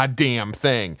the goddamn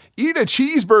thing. Eat a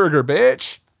cheeseburger,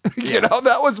 bitch. You know,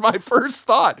 that was my first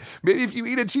thought. Maybe if you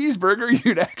eat a cheeseburger,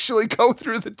 you'd actually go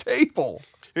through the table.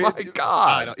 My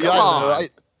God. Come on.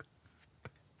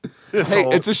 Hey,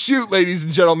 it's a shoot, ladies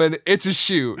and gentlemen. It's a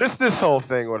shoot. This whole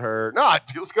thing with her. No,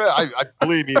 it's good. I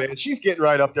believe me, man. She's getting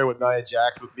right up there with Nia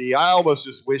Jax with me. I almost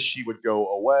just wish she would go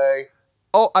away.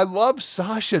 Oh, I love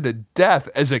Sasha to death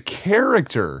as a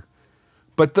character.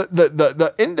 But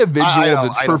the individual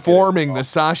that's performing the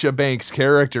Sasha Banks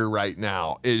character right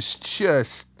now is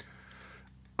just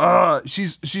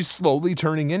she's slowly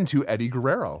turning into Eddie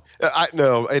Guerrero.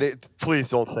 Please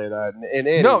don't say that.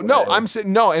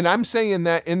 I'm saying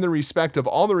that in the respect of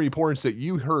all the reports that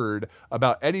you heard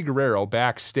about Eddie Guerrero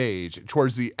backstage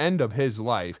towards the end of his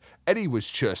life. Eddie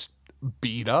was just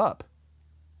beat up,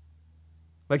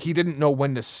 like he didn't know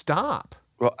when to stop.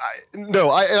 Well,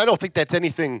 I don't think that's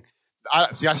anything.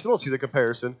 I still don't see the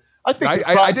comparison. I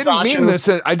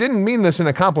didn't mean this in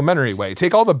a complimentary way.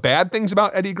 Take all the bad things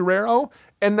about Eddie Guerrero,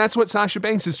 and that's what Sasha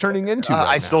Banks is turning into.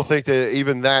 I still think that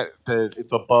even that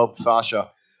it's above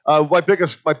Sasha. My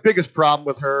biggest problem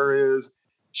with her is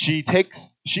she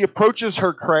approaches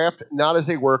her craft not as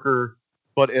a worker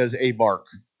but as a mark.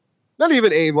 Not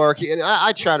even a mark. And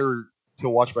I try to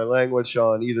watch my language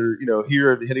on either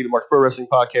here at the Hitting the Marks Pro Wrestling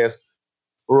Podcast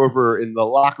or over in the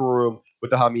locker room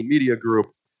with the Hameen Media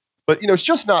Group. But, it's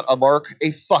just not a mark,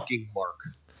 a fucking mark.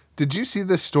 Did you see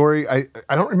this story? I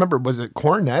don't remember. Was it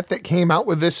Cornette that came out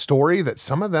with this story that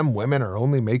some of them women are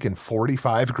only making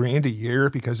 $45,000 a year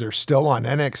because they're still on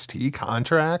NXT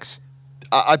contracts?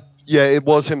 Yeah, it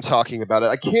was him talking about it.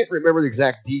 I can't remember the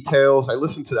exact details. I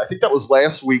listened to that. I think that was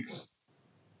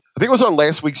it was on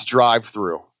last week's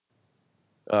drive-through.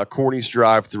 Corny's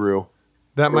drive-through.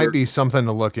 That might be something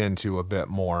to look into a bit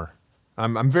more.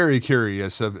 I'm very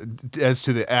curious as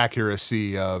to the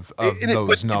accuracy of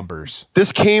those numbers.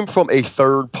 This came from a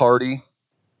third party,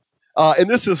 and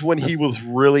this is when he was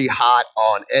really hot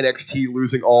on NXT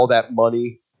losing all that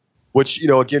money, which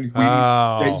again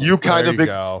you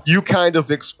kind of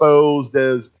exposed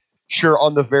as sure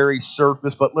on the very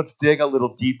surface, but let's dig a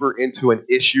little deeper into an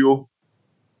issue.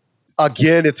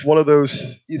 Again, it's one of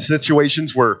those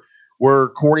situations where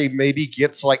Corny maybe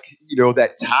gets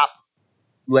that top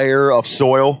layer of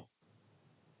soil,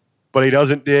 but he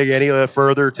doesn't dig any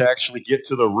further to actually get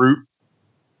to the root,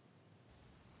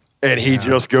 and he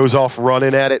just goes off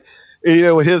running at it. And,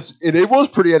 it was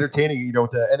pretty entertaining,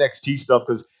 with the NXT stuff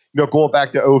because going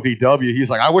back to OVW, he's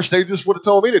like, I wish they just would have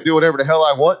told me to do whatever the hell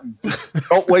I want and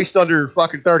don't waste under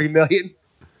fucking $30 million.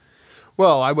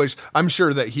 Well, I'm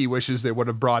sure that he wishes they would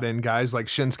have brought in guys like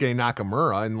Shinsuke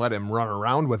Nakamura and let him run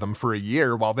around with them for a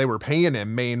year while they were paying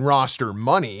him main roster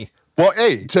money. Well,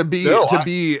 hey, to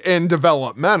be in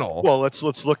developmental. Well, let's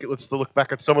look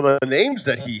back at some of the names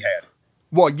that he had.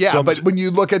 Well, yeah, but when you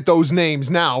look at those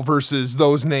names now versus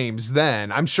those names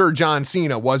then, I'm sure John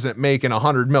Cena wasn't making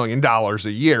 $100 million a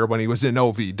year when he was in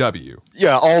OVW.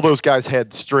 Yeah, all those guys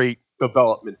had straight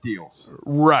development deals.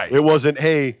 Right. It wasn't,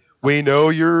 hey, we know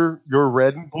you're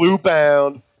red and blue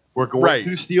bound. We're going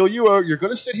to steal you out. You're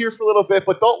going to sit here for a little bit,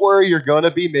 but don't worry, you're going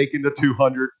to be making the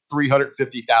 $200,000,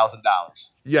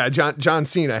 $350,000. Yeah, John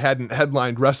Cena hadn't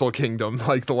headlined Wrestle Kingdom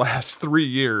like the last 3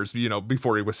 years,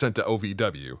 before he was sent to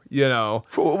OVW.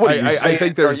 What are you saying? I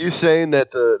think are you saying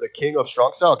that the King of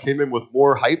Strong Style came in with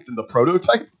more hype than the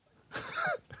Prototype?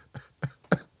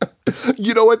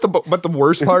 You know what? But the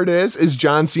worst part is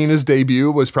John Cena's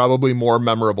debut was probably more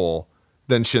memorable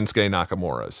than Shinsuke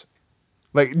Nakamura's.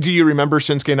 Like, do you remember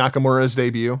Shinsuke Nakamura's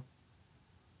debut?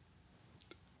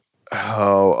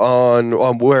 Oh,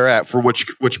 on where at? For which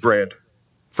brand?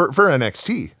 For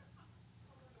NXT.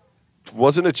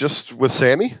 Wasn't it just with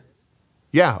Sammy?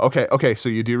 Yeah, okay. So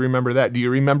you do remember that. Do you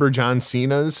remember John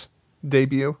Cena's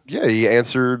debut? Yeah, he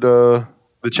answered the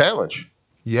challenge.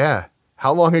 Yeah.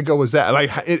 How long ago was that?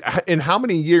 Like, in how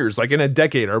many years, like in a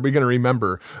decade, are we going to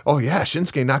remember, oh yeah,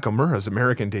 Shinsuke Nakamura's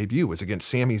American debut was against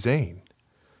Sami Zayn?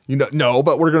 No,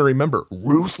 but we're going to remember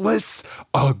ruthless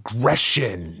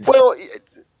aggression. Well,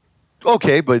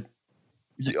 okay, but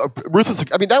ruthless.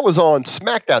 I mean, that was on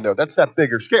SmackDown, though. That's that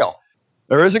bigger scale.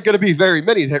 There isn't going to be very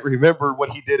many that remember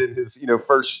what he did in his,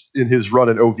 first in his run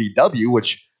in OVW,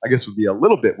 which I guess would be a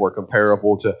little bit more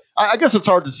comparable to. I guess it's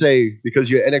hard to say because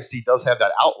NXT does have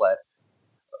that outlet.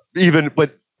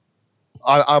 But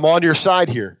I'm on your side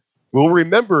here. We'll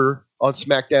remember on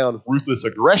SmackDown ruthless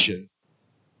aggression.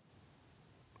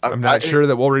 I'm not sure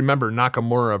that we'll remember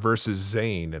Nakamura versus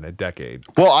Zayn in a decade.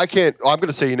 Well, I can't. I'm going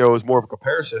to say, it was more of a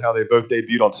comparison how they both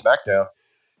debuted on SmackDown.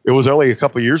 It was only a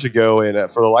couple years ago,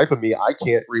 and for the life of me, I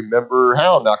can't remember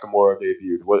how Nakamura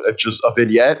debuted. Was it just a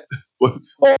vignette?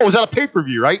 Was that a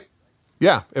pay-per-view, right?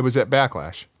 Yeah, it was at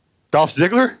Backlash. Dolph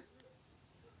Ziggler?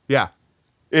 Yeah.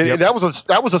 And that was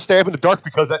a stab in the dark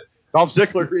because Dolph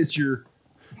Ziggler is your...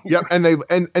 Yep, and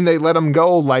they let him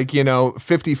go like,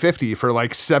 50-50 for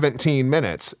like 17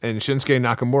 minutes, and Shinsuke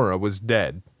Nakamura was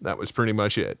dead. That was pretty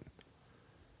much it.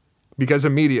 Because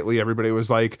immediately everybody was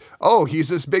like, oh, he's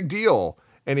this big deal.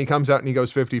 And he comes out and he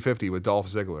goes 50-50 with Dolph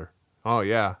Ziggler. Oh,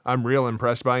 yeah, I'm real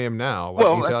impressed by him now,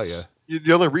 let me tell you.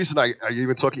 The only reason I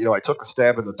even took, I took a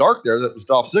stab in the dark there, that was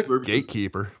Dolph Ziggler. Because,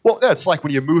 gatekeeper. Well, that's like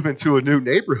when you move into a new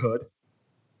neighborhood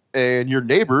and your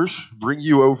neighbors bring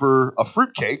you over a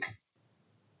fruitcake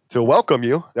to welcome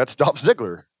you. That's Dolph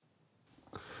Ziggler.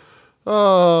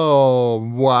 Oh,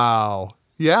 wow.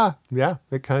 Yeah,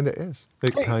 it kind of is.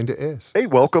 Kind of is. Hey,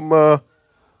 welcome to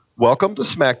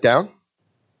SmackDown.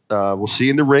 We'll see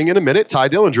you in the ring in a minute. Ty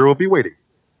Dillinger will be waiting.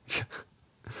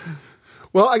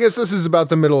 Well, I guess this is about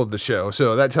the middle of the show,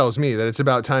 so that tells me that it's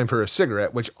about time for a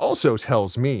cigarette, which also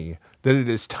tells me that it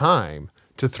is time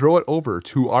to throw it over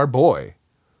to our boy,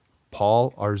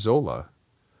 Paul Arzola,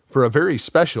 for a very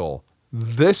special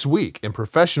This Week in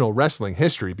Professional Wrestling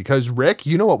History. Because, Rick,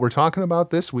 you know what we're talking about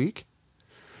this week?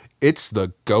 It's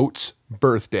the GOAT's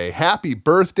birthday. Happy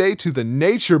birthday to the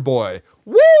Nature Boy.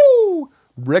 Woo!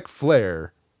 Ric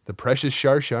Flair, the precious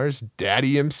Shar's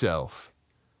daddy himself.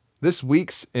 This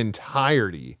week's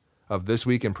entirety of This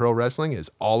Week in Pro Wrestling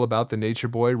is all about the Nature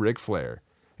Boy, Ric Flair.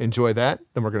 Enjoy that.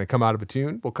 Then we're going to come out of a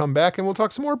tune. We'll come back and we'll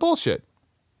talk some more bullshit.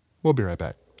 We'll be right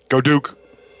back. Go Duke.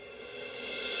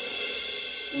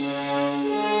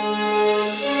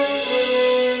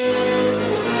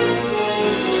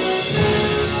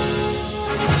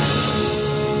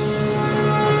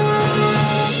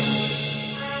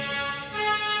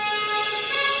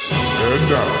 And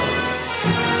now,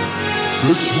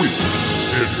 This Week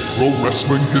in Pro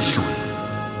Wrestling History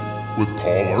with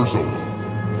Paul Arzola.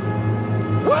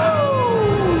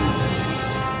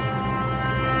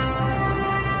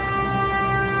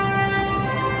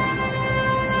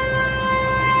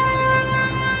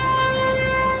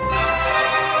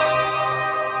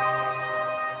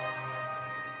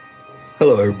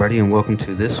 Hello, everybody, and welcome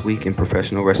to This Week in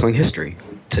Professional Wrestling History.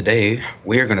 Today,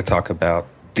 we are going to talk about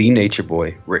the Nature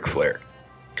Boy, Ric Flair.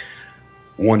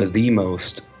 One of the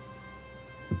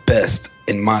best,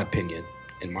 in my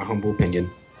humble opinion,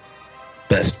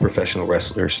 best professional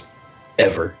wrestlers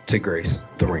ever to grace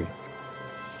the ring.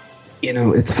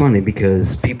 It's funny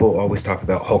because people always talk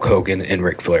about Hulk Hogan and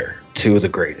Ric Flair, two of the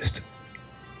greatest.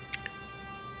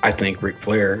 I think Ric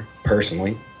Flair,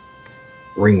 personally,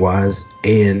 ring-wise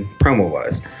and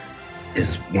promo-wise,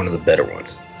 is one of the better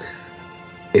ones.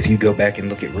 If you go back and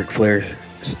look at Ric Flair's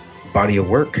body of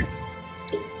work,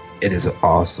 it is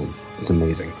awesome. It's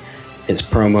amazing. His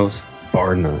promos,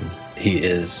 bar none. He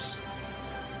is,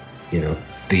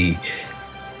 the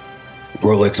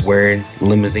Rolex wearing,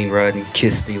 limousine riding,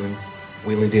 kiss stealing,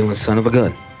 wheeling dealing son of a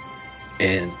gun.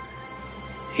 And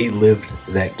he lived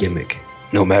that gimmick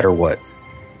no matter what.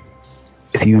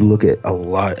 If you look at a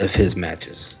lot of his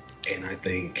matches, and I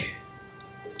think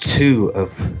two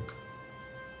of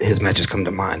his matches come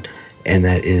to mind, and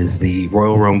that is the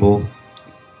Royal Rumble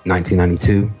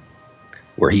 1992,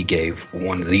 where he gave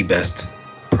one of the best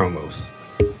promos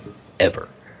ever.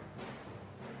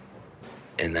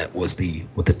 And that was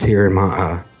with a tear in my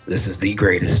eye, this is the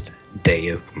greatest day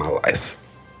of my life.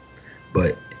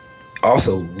 But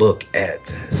also look at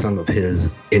some of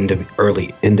his early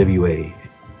NWA,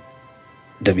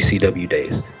 WCW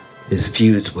days. His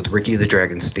feuds with Ricky the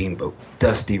Dragon Steamboat,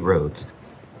 Dusty Rhodes,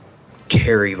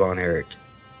 Kerry Von Erich,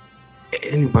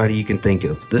 anybody you can think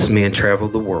of. This man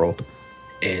traveled the world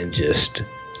and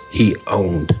he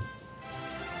owned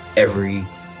every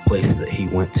place that he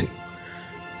went to.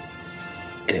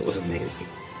 And it was amazing.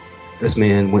 This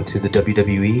man went to the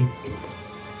WWE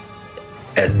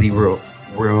as the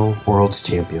Real World's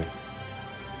Champion.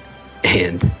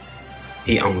 And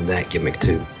he owned that gimmick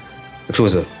too, which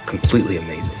was completely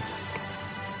amazing.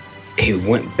 He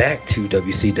went back to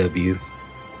WCW.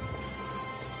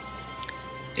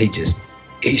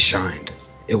 He shined.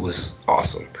 It was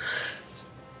awesome.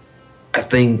 I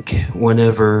think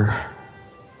whenever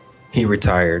he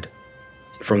retired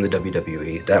from the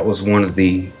WWE, that was one of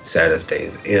the saddest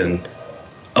days in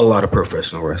a lot of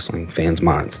professional wrestling fans'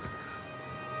 minds.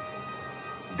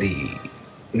 The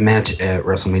match at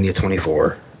WrestleMania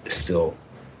 24 is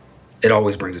it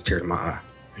always brings a tear to my eye.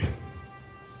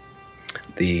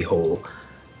 The whole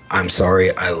 "I'm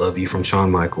sorry, I love you" from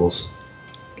Shawn Michaels,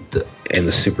 and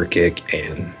the super kick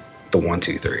and the 1,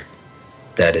 2, 3.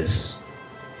 That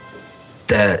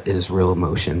is real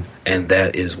emotion, and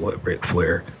that is what Ric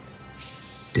Flair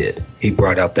did. He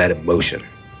brought out that emotion.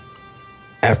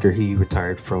 after he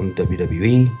retired from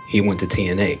WWE, he went to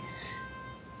TNA.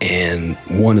 And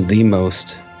one of the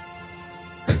most,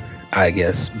 I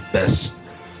guess, best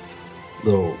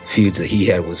little feuds that he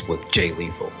had was with Jay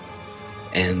Lethal.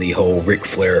 And the whole Ric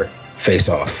Flair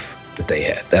face-off that they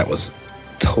had. That was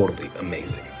totally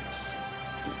amazing.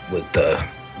 With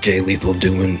Jay Lethal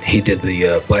he did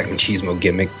the Black Machismo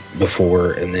gimmick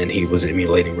before, and then he was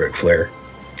emulating Ric Flair.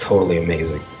 Totally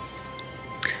amazing.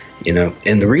 You know,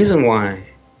 and the reason why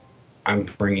I'm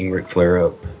bringing Ric Flair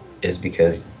up is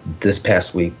because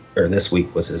this week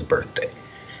was his birthday.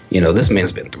 You know, this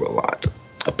man's been through a lot.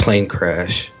 A plane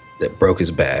crash that broke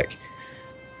his back.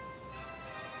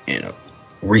 You know,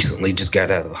 recently just got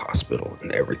out of the hospital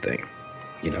and everything.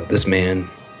 You know, this man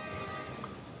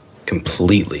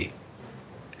completely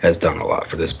has done a lot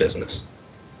for this business.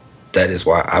 That is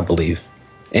why I believe,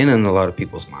 and in a lot of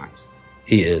people's minds,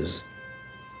 he is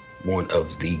one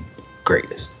of the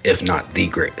greatest, if not the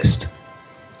greatest.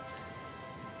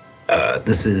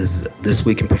 This is This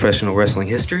Week in Professional Wrestling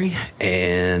History,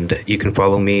 and you can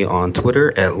follow me on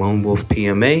Twitter at Lone Wolf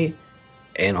PMA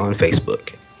and on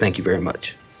Facebook. Thank you very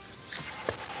much.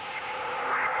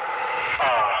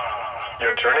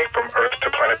 Your journey from Earth to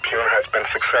planet Pune has been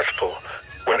successful.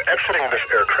 When exiting this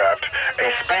aircraft,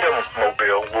 a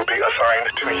Speedomobile will be assigned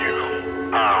to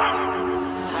you.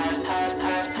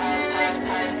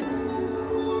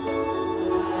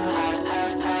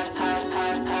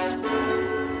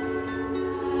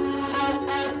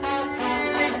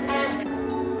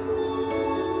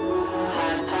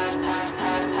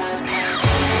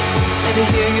 Let me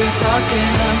hear you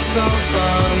talking, I'm so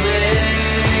far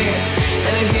away.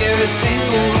 Let me hear a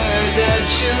single word that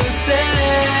you say.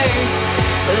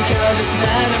 Feel like you're just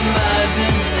mad at my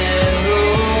dinero.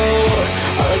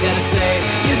 All I gotta say,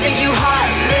 you think you hot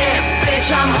lit,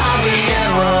 bitch, I'm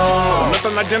Javiero.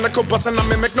 Nothing identical, bustin', I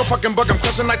mimic, no fucking bug, I'm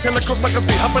crushing like tentacles. Suckers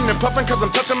be huffing and puffing, cause I'm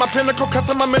touching my pinnacle.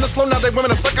 Cussing my minutes slow, now they women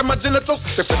are sucking my genitals.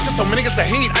 They flicker so many gets the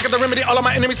heat, I got the remedy, all of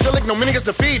my enemies feel like no mini gets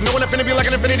defeat. No infinity be like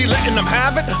an infinity, letting them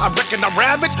have it. I reckon I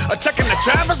ravage, attacking the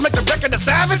Travis, make the record a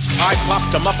savage. I popped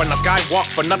them up in the skywalk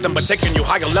for nothing but taking you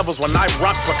higher levels when I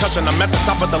rock percussion. I'm at the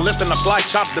top of the list and the fly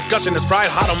chop discussion is fried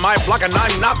hot on my block and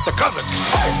I'm not the cousin.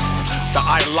 The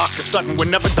eye lock is sudden.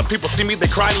 Whenever the people see me, they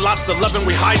cry lots of loving.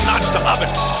 We high notch the oven.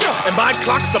 And my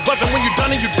clock's a buzzing. When you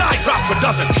done and you die, drop for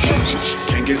dozen.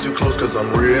 Can't get too close cause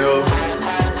I'm real.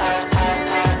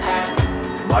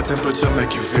 My temperature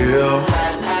make you feel.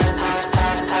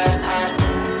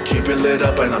 Keep it lit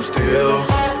up and I'm still.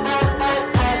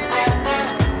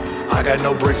 I got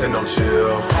no breaks and no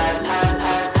chill.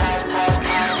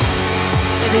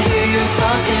 Let me hear you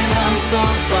talking, I'm so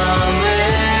far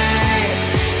away.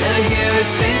 Never hear a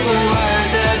single word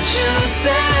that you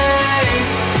say.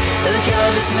 Feel like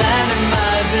you're just mad at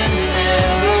my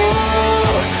dinero.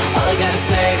 All I gotta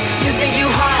say, you think you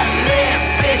hot lit,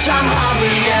 bitch, I'm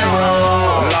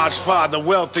Javiero. Large father,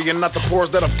 wealthy and not the poor's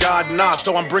that of God, nah.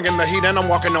 So I'm bringing the heat and I'm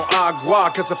walking on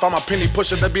agua. Cause if I'm a penny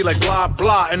pusher, that'd be like blah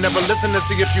blah. And never listen to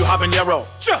see if you habanero.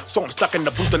 So I'm stuck in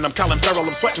the booth and I'm Colin Farrell.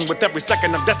 I'm sweating with every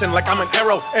second, I'm destined like I'm an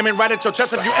arrow. Aiming right at your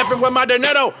chest if you effing with my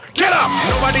dinero. Get up!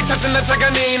 Nobody touching that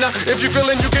Teganina. If you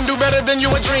feeling you can do better than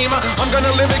you a dreamer, I'm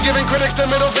gonna live it giving critics the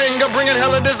middle finger. Bringing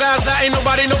hella disaster, ain't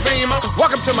nobody no FEMA.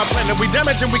 Welcome to my planet, we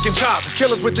damage and we can chop.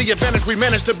 Killers with the advantage, we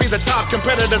managed to be the top.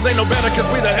 Competitors ain't no better cause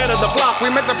we the head of the flop. We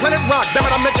make the planet rock, damn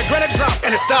it, I make the granite drop.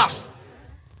 And it stops.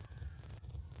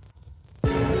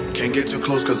 Can't get too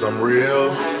close cause I'm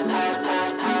real.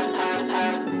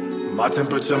 My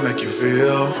temperature make you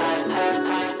feel.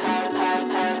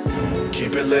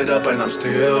 Keep it lit up and I'm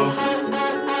still.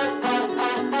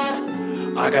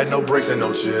 I got no breaks and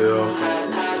no chill.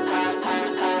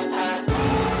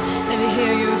 Let me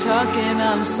hear you talking,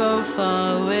 I'm so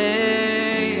far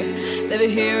away. Never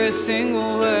hear a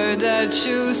single word that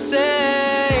you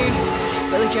say.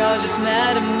 Feel like you're just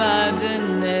mad at my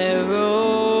dinero.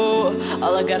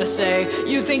 All I gotta say,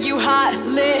 you think you hot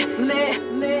lit.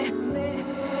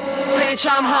 Bitch,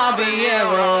 I'm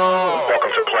Javiero.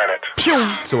 Welcome to Planet.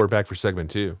 So we're back for segment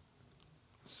 2.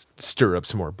 Stir up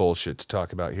some more bullshit to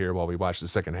talk about here while we watch the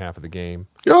second half of the game.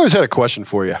 You always had a question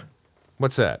for you.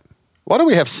 What's that? Why do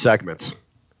we have segments?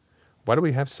 Why do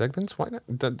we have segments? Why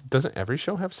not? Doesn't every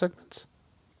show have segments?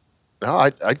 No, I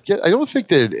don't think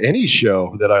that any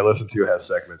show that I listen to has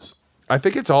segments. I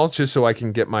think it's all just so I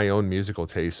can get my own musical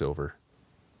taste over.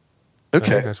 Okay. I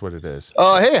think that's what it is.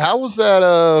 Hey, how was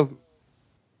that?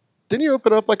 Didn't you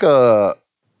open up like a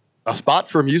spot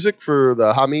for music for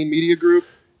the Hameen Media Group?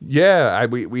 Yeah,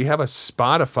 we have a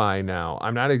Spotify now.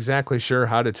 I'm not exactly sure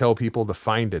how to tell people to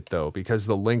find it though, because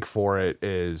the link for it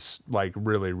is like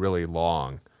really, really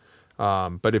long.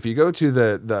 But if you go to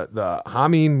the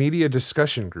Hameen Media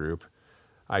discussion group,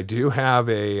 I do have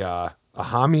a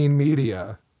Hameen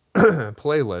Media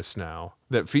playlist now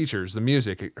that features the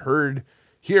music heard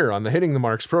here on the Hitting the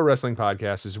Marks Pro Wrestling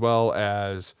Podcast, as well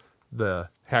as the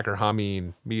Hacker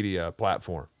Hameen Media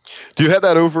platform. Do you have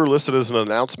that over listed as an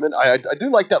announcement? I do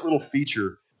like that little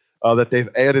feature that they've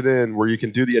added in where you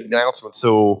can do the announcement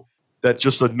so that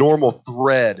just a normal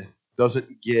thread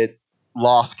doesn't get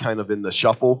lost kind of in the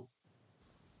shuffle.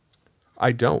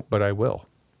 I don't, but I will.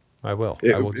 I will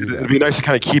do that. It'd be nice to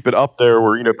kind of keep it up there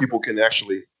where, people can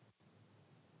actually,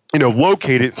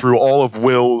 locate it through all of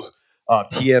Will's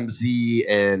TMZ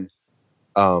and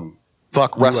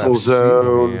Fuck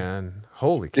WrestleZone. Man.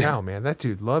 Holy cow, man. That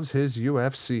dude loves his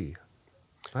UFC.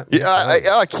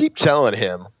 I keep telling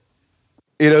him,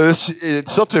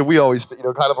 it's something we always,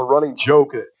 kind of a running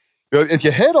joke. If you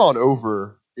head on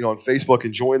over, on Facebook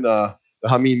and join the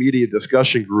Hameen Media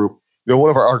discussion group,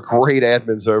 one of our great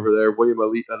admins over there, William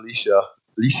Alicia,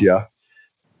 he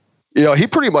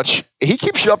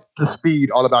keeps you up to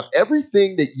speed on about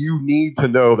everything that you need to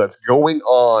know that's going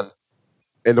on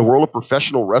in the world of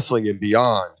professional wrestling and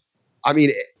beyond. I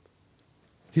mean,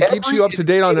 he keeps you up to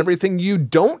date on everything you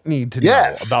don't need to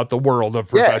know about the world of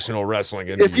professional wrestling.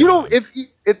 And if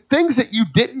things that you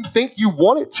didn't think you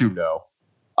wanted to know,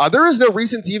 there is no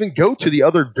reason to even go to the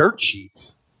other dirt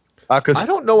sheets. Because I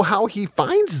don't know how he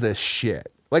finds this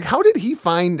shit. Like, how did he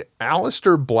find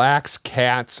Aleister Black's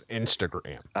cat's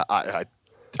Instagram? I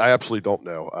absolutely don't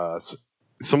know.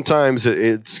 Sometimes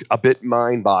it's a bit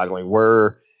mind-boggling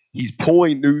where he's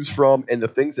pulling news from and the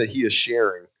things that he is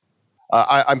sharing.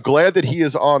 I'm glad that he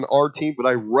is on our team, but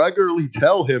I regularly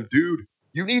tell him, dude,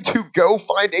 you need to go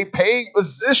find a paying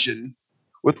position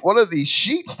with one of these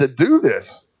sheets to do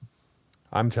this.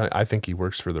 I'm telling you, I think he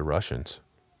works for the Russians.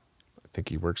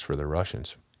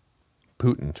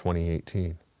 Putin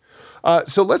 2018.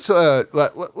 So let's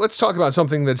talk about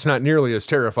something that's not nearly as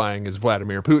terrifying as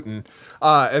Vladimir Putin,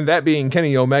 and that being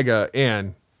Kenny Omega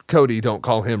and Cody. Don't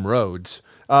call him Rhodes.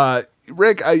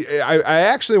 Rick, I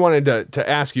actually wanted to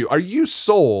ask you: are you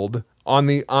sold on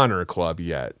the Honor Club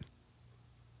yet?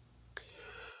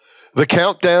 The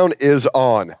countdown is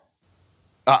on.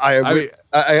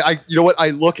 You know what?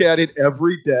 I look at it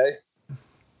every day.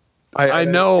 I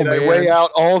know, man. I weigh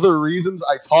out all the reasons.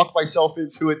 I talk myself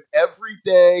into it every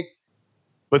day,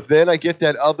 but then I get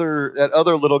that other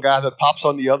little guy that pops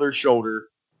on the other shoulder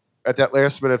at that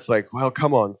last minute. It's like, well,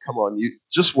 come on, you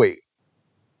just wait.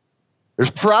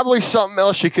 There's probably something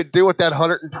else you could do with that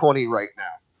 120 right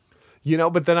now.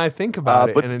 But then I think about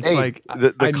it, and it's like,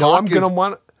 the I know I'm gonna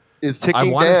want is ticking down.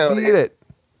 I want to see it.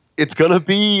 It's gonna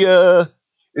be a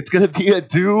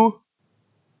do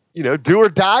or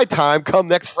die time come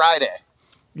next Friday.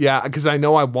 Yeah, because I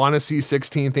know I want to see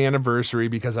 16th anniversary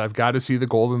because I've got to see the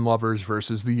Golden Lovers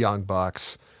versus the Young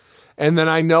Bucks. And then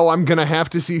I know I'm going to have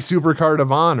to see Supercard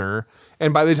of Honor.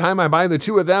 And by the time I buy the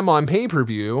two of them on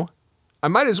pay-per-view, I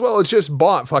might as well have just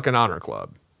bought fucking Honor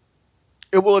Club.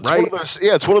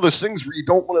 It's one of those things where you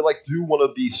don't want to do one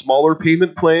of the smaller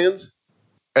payment plans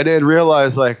and then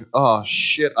realize oh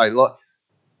shit,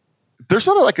 there's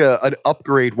sort of an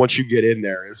upgrade once you get in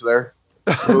there, is there?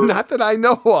 Not that I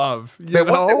know of.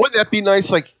 Wouldn't that be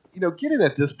nice? Get in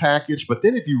at this package, but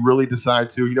then if you really decide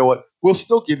to, you know what, we'll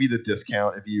still give you the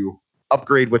discount if you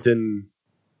upgrade within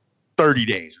 30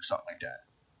 days or something like that.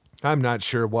 I'm not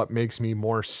sure what makes me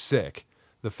more sick.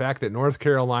 The fact that North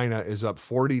Carolina is up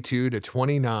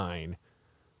 42-29,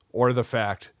 or the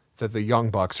fact that the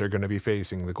Young Bucks are going to be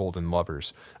facing the Golden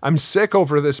Lovers. I'm sick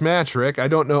over this match, Rick. I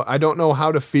don't know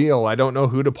how to feel. I don't know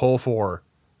who to pull for.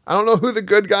 I don't know who the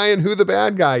good guy and who the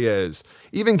bad guy is.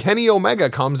 Even Kenny Omega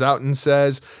comes out and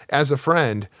says, as a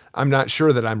friend, I'm not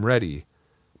sure that I'm ready.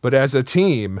 But as a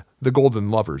team, the Golden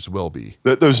Lovers will be.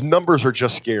 Those numbers are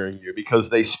just scaring you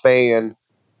because they span,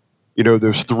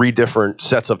 those three different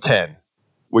sets of 10.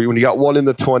 When you got one in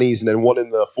the 20s and then one in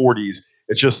the 40s,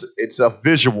 it's a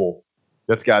visual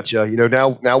that's got you.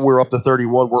 Now we're up to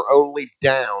 31. We're only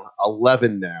down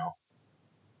 11 now.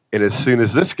 And as soon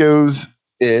as this goes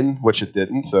in, which it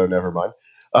didn't, so never mind.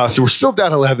 So we're still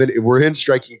down 11. We're in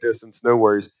striking distance. No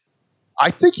worries. I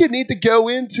think you need to go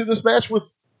into this match with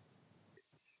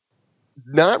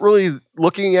not really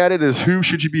looking at it as who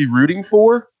should you be rooting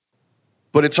for,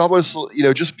 but it's almost,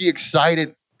 just be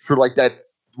excited for that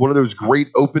one of those great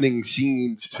opening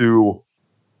scenes to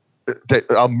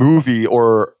a movie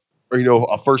or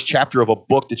a first chapter of a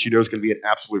book that is going to be an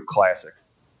absolute classic.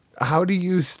 How do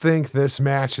you think this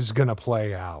match is going to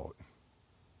play out?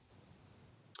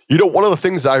 One of the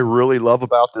things I really love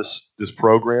about this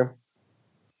program,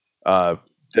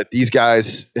 that these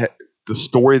guys the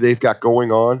story they've got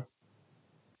going on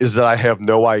is that I have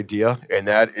no idea, and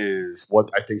that is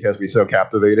what I think has me so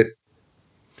captivated.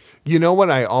 You know what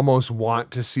I almost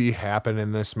want to see happen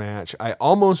in this match? I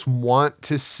almost want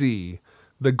to see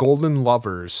the Golden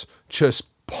Lovers just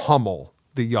pummel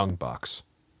the Young Bucks.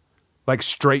 Like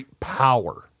straight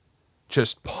power.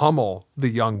 Just pummel the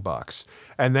Young Bucks.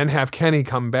 And then have Kenny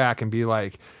come back and be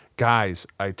like, guys,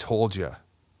 I told you,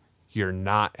 you're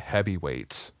not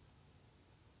heavyweights.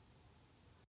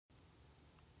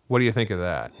 What do you think of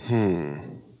that?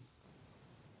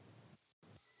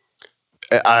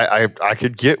 I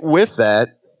could get with that.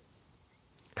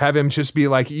 Have him just be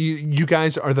like, you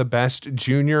guys are the best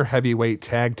junior heavyweight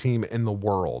tag team in the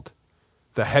world.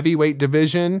 The heavyweight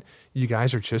division, you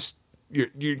guys are just,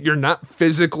 you're not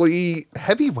physically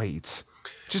heavyweights.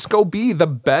 Just go be the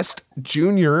best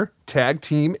junior tag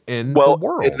team in the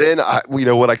world. And then,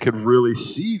 what I could really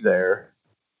see there,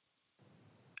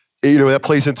 that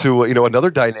plays into,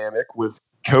 another dynamic with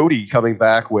Cody coming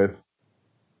back with,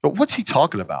 but what's he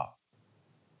talking about?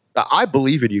 I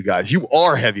believe in you guys. You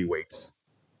are heavyweights.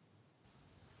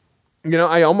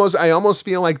 I almost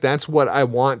feel like that's what I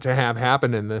want to have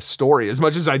happen in this story. As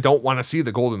much as I don't want to see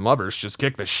the Golden Lovers just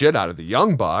kick the shit out of the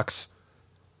Young Bucks,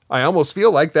 I almost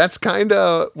feel like that's kind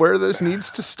of where this needs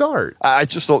to start. I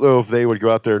just don't know if they would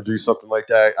go out there and do something like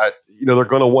that. They're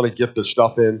going to want to get their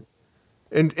stuff in.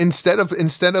 And instead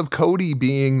of Cody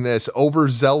being this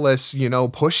overzealous,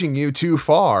 pushing you too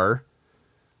far,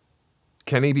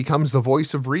 Kenny becomes the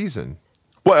voice of reason.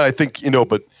 Well, I think, and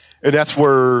that's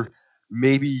where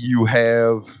maybe you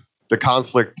have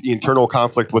the internal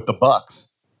conflict with the Bucks.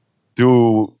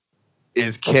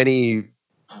 Is Kenny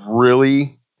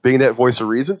really being that voice of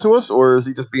reason to us, or is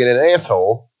he just being an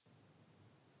asshole?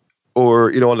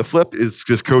 Or, on the flip,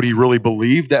 does Cody really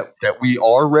believe that we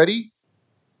are ready?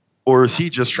 Or is he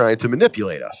just trying to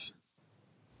manipulate us?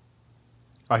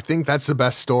 I think that's the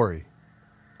best story.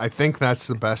 And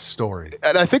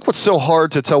I think what's so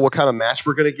hard to tell what kind of match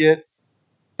we're going to get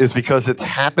is because it's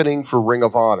happening for Ring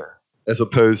of Honor as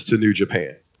opposed to New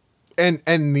Japan.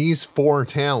 And these four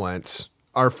talents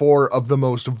are four of the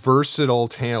most versatile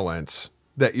talents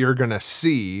that you're going to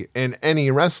see in any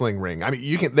wrestling ring. I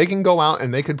mean, they can go out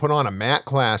and they could put on a mat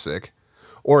classic,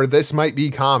 or this might be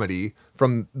comedy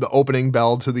from the opening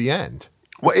bell to the end.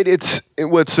 Well,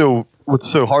 what's so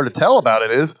hard to tell about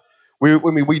it is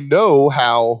we know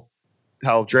how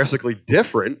drastically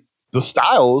different the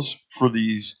styles for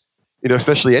these,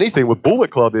 especially anything with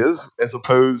Bullet Club is, as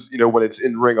opposed, when it's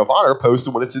in Ring of Honor, opposed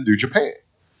to when it's in New Japan.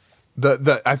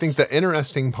 I think the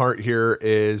interesting part here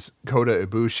is Kota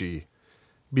Ibushi,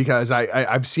 because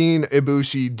I've seen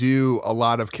Ibushi do a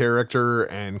lot of character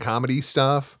and comedy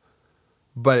stuff,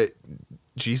 but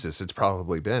Jesus, it's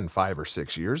probably been 5 or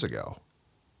 6 years ago.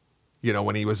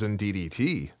 When he was in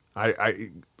DDT.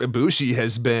 Ibushi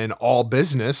has been all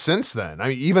business since then. I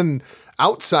mean, even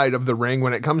outside of the ring,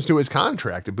 when it comes to his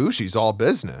contract, Ibushi's all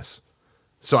business.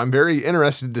 So I'm very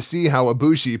interested to see how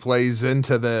Ibushi plays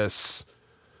into this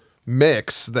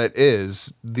mix that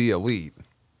is the Elite.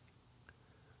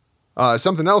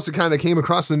 Something else that kind of came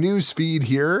across the news feed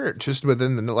here just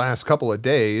within the last couple of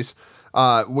days.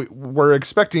 We're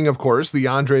expecting, of course, the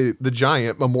Andre the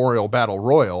Giant Memorial Battle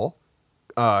Royal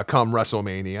come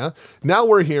WrestleMania. Now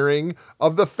we're hearing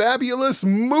of the Fabulous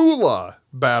Moolah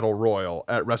Battle Royal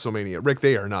at WrestleMania. Rick,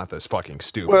 they are not this fucking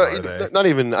stupid, are they? Not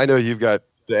even. I know you've got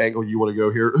the angle you want to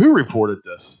go here. Who reported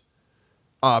this?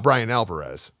 Brian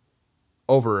Alvarez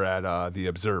over at The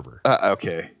Observer.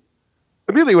 Okay.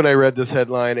 Immediately when I read this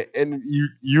headline, and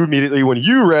you immediately, when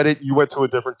you read it, you went to a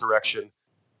different direction.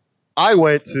 I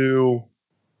went to,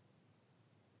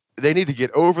 they need to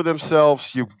get over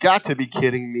themselves. You've got to be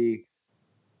kidding me.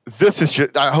 This is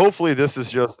just, hopefully this is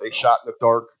just a shot in the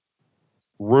dark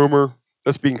rumor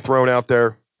that's being thrown out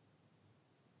there.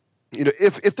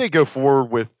 If they go forward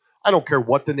with, I don't care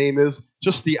what the name is,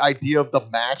 just the idea of the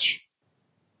match,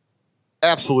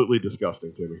 absolutely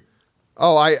disgusting to me.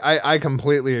 Oh, I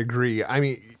completely agree. I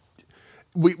mean,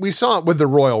 we saw it with the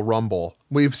Royal Rumble.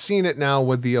 We've seen it now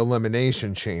with the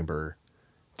Elimination Chamber,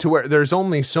 to where there's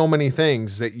only so many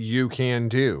things that you can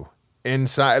do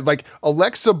inside. Like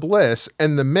Alexa Bliss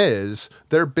and The Miz,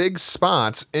 their big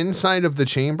spots inside of the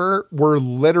chamber were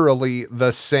literally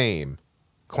the same.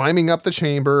 Climbing up the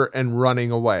chamber and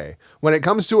running away. When it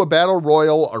comes to a Battle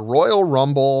Royal, a Royal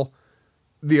Rumble,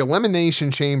 the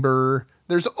Elimination Chamber,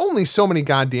 there's only so many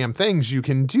goddamn things you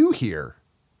can do here.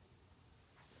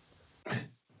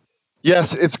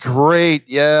 Yes, it's great.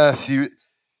 Yes,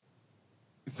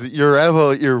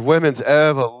 your women's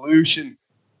evolution,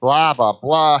 blah blah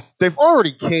blah. They've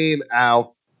already came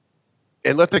out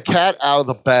and let the cat out of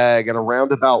the bag in a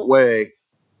roundabout way.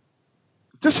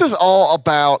 This is all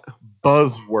about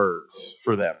buzzwords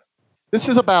for them. This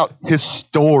is about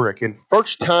historic and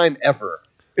first time ever.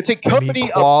 It's a company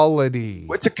quality.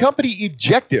 It's a company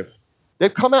ejective.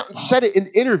 They've come out and said it in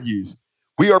interviews.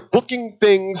 We are booking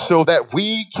things so that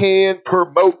we can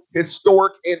promote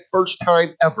historic and first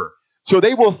time ever. So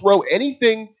they will throw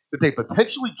anything that they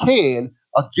potentially can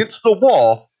against the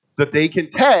wall that they can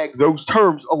tag those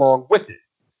terms along with it.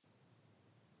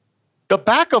 The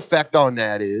back effect on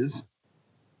that is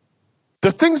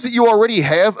the things that you already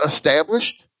have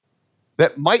established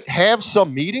that might have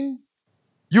some meaning,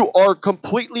 you are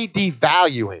completely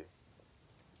devaluing.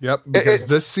 Yep, because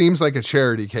this seems like a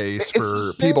charity case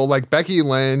for people like Becky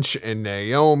Lynch and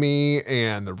Naomi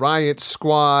and the Riot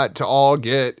Squad to all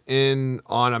get in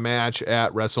on a match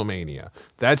at WrestleMania.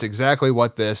 That's exactly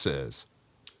what this is.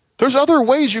 There's other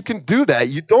ways you can do that.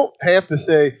 You don't have to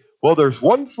say, well, there's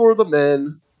one for the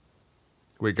men.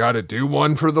 We got to do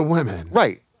one for the women.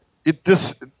 Right.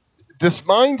 This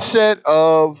mindset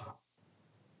of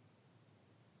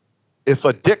if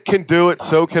a dick can do it,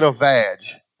 so can a vag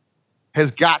has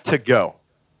got to go.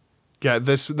 Yeah,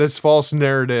 this false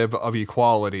narrative of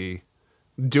equality,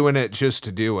 doing it just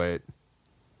to do it.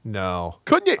 No.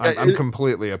 Couldn't you? I'm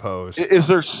completely opposed. Is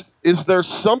there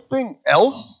something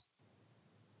else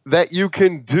that you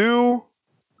can do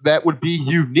that would be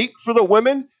unique for the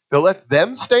women to let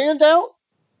them stand out?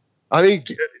 I mean,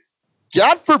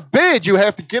 God forbid you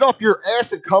have to get off your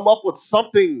ass and come up with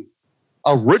something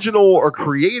original or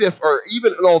creative or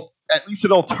even at least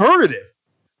an alternative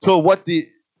to what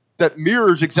that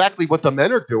mirrors exactly what the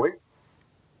men are doing.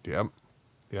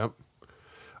 Yep.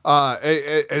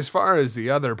 As far as the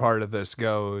other part of this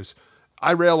goes,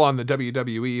 I rail on the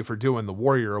WWE for doing the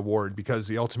Warrior Award because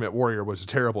the Ultimate Warrior was a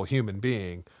terrible human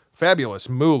being. Fabulous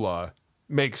Moolah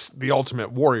makes the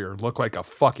Ultimate Warrior look like a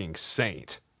fucking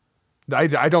saint.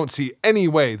 I don't see any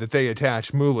way that they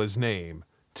attach Moolah's name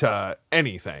to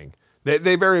anything.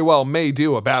 They very well may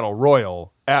do a battle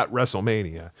royal at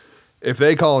WrestleMania. If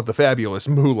they call it the Fabulous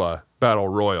Moolah Battle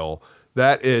Royal,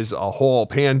 that is a whole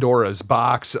Pandora's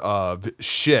box of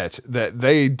shit that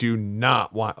they do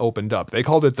not want opened up. They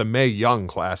called it the Mae Young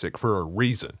Classic for a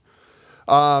reason.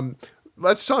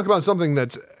 Let's talk about something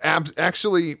that's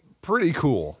actually pretty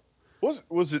cool.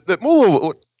 Was it that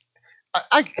Moolah?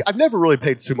 I've never really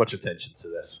paid too much attention to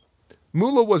this.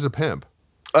 Moolah was a pimp.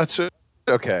 That's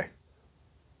okay.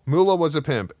 Moolah was a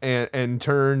pimp and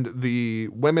turned the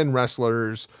women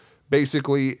wrestlers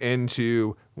basically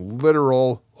into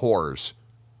literal whores,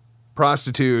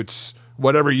 prostitutes,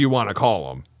 whatever you want to call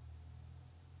them.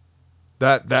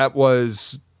 That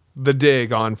was the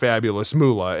dig on Fabulous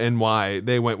Moolah and why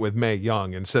they went with Mae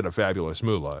Young instead of Fabulous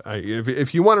Moolah.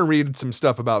 If you want to read some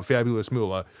stuff about Fabulous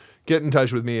Moolah, get in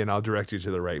touch with me and I'll direct you to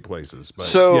the right places. But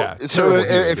so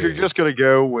if you're just going to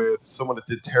go with someone that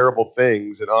did terrible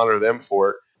things and honor them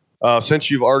for it, since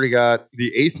you've already got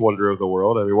the 8th wonder of the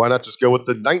world, I mean, why not just go with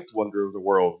the 9th wonder of the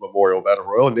world Memorial Battle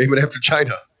Royal and name it after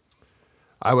China?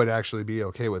 I would actually be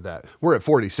okay with that. We're at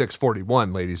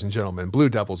 46-41, ladies and gentlemen. Blue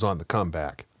Devils on the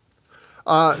comeback.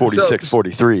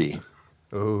 46-43.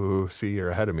 Oh, see, you're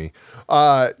ahead of me.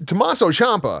 Tommaso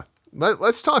Ciampa.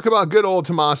 Let's talk about good old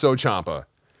Tommaso Ciampa.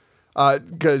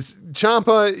 Because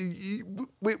Ciampa,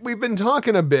 we've been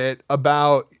talking a bit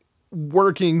about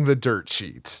working the dirt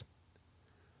sheets.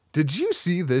 Did you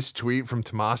see this tweet from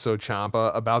Tommaso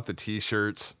Ciampa about the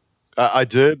t-shirts? I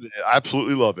did. I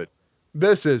absolutely love it.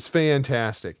 This is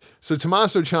fantastic. So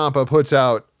Tommaso Ciampa puts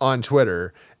out on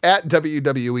Twitter, at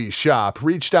WWE Shop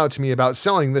reached out to me about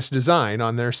selling this design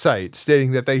on their site,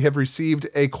 stating that they have received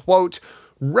a, quote,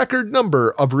 record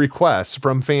number of requests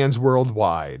from fans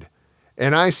worldwide.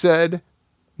 And I said,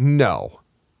 no.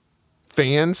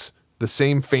 Fans, the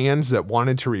same fans that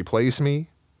wanted to replace me,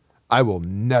 I will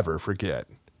never forget.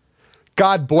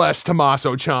 God bless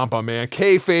Tommaso Ciampa, man.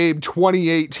 Kayfabe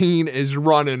 2018 is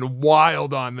running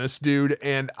wild on this dude,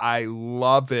 and I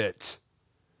love it.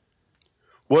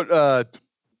 What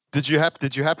did you happen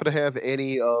to have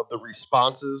any of the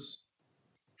responses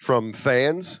from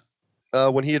fans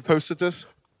when he had posted this?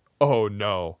 Oh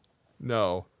no,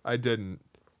 I didn't.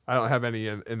 I don't have any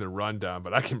in the rundown,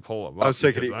 but I can pull them up. I was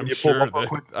thinking, I'm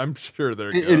sure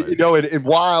they're good. And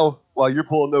while you're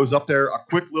pulling those up there, a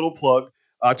quick little plug.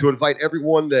 To invite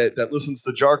everyone that listens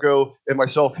to Jargo and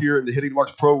myself here in the Hitting the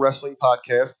Marks Pro Wrestling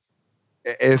Podcast.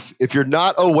 If you're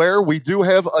not aware, we do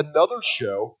have another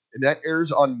show, and that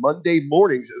airs on Monday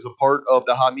mornings as a part of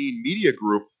the Hameen Media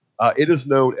Group. It is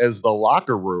known as The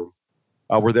Locker Room.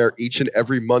 We're there each and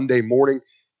every Monday morning.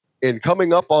 And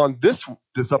coming up on this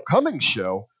upcoming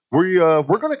show, we're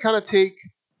going to kind of take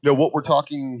what we're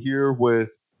talking here with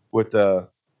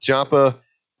Ciampa,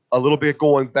 a little bit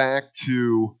going back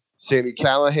to Sami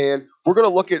Callihan. We're going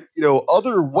to look at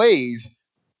other ways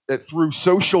that through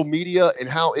social media and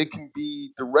how it can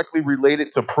be directly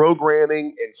related to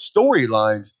programming and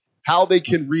storylines, how they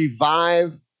can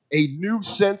revive a new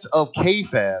sense of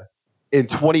kayfabe in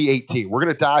 2018. We're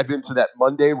going to dive into that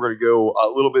Monday. We're going to go a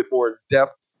little bit more in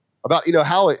depth about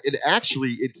how it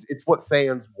actually it's what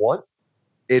fans want.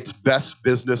 It's best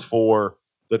business for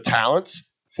the talents,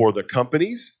 for the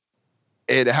companies,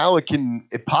 and how it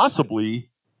possibly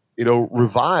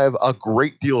revive a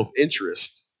great deal of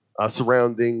interest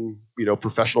surrounding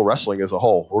professional wrestling as a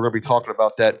whole. We're going to be talking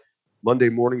about that Monday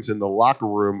mornings in the locker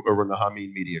room over in the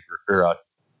Hameen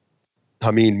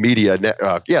Media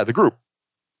the group.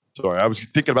 Sorry, I was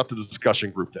thinking about the discussion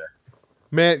group there.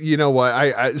 Man, you know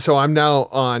what? So I'm now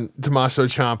on Tommaso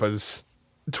Ciampa's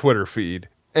Twitter feed,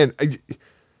 and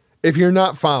if you're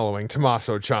not following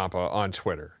Tommaso Ciampa on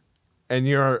Twitter, and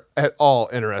you're at all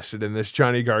interested in this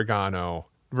Johnny Gargano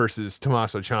versus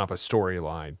Tommaso Ciampa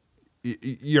storyline,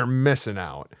 you're missing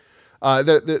out.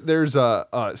 There's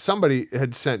somebody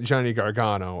had sent Johnny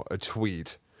Gargano a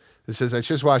tweet that says, I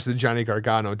just watched the Johnny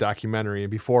Gargano documentary, and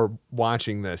before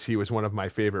watching this, he was one of my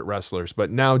favorite wrestlers,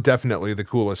 but now definitely the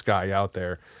coolest guy out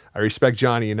there. I respect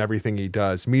Johnny and everything he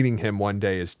does. Meeting him one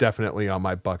day is definitely on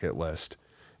my bucket list.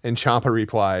 And Ciampa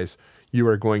replies, you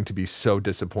are going to be so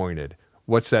disappointed.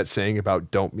 What's that saying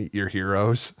about don't meet your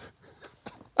heroes?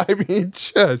 I mean,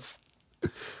 just...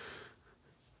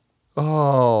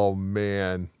 Oh,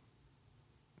 man.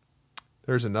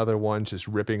 There's another one just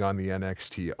ripping on the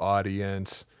NXT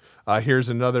audience. Here's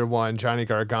another one, Johnny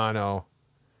Gargano.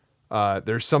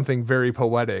 There's something very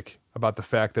poetic about the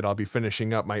fact that I'll be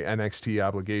finishing up my NXT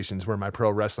obligations where my pro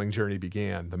wrestling journey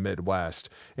began, the Midwest,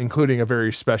 including a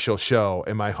very special show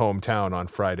in my hometown on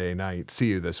Friday night. See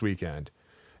you this weekend.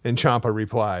 And Ciampa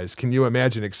replies, can you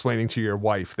imagine explaining to your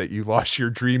wife that you lost your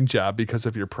dream job because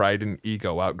of your pride and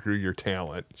ego outgrew your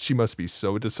talent? She must be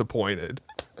so disappointed.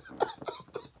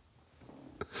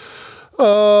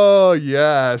 Oh,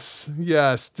 yes.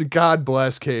 Yes. God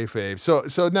bless kayfabe.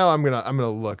 So now I'm going to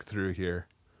look through here.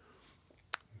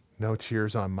 No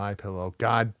tears on my pillow.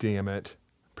 God damn it.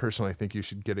 Personally, I think you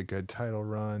should get a good title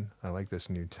run. I like this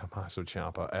new Tommaso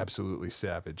Ciampa. Absolutely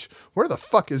savage. Where the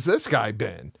fuck has this guy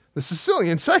been? The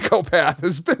Sicilian Psychopath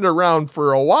has been around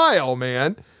for a while,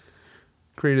 man.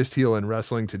 Greatest heel in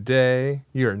wrestling today.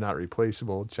 You are not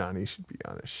replaceable. Johnny should be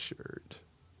on a shirt.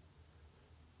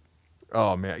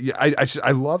 Oh, man. Yeah,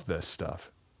 I love this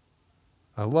stuff.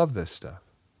 I love this stuff.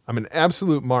 I'm an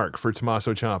absolute mark for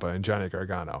Tommaso Ciampa and Johnny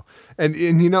Gargano. And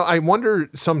I wonder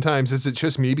sometimes, is it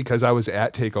just me because I was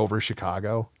at TakeOver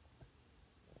Chicago?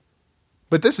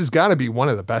 But this has got to be one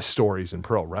of the best stories in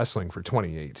pro wrestling for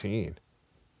 2018.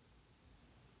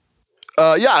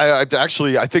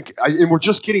 I think and we're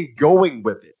just getting going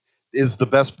with it is the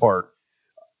best part.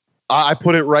 I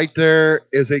put it right there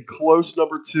as a close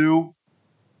number 2.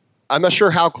 I'm not sure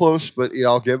how close, but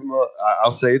I'll give him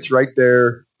I'll say it's right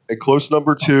there, a close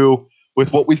number 2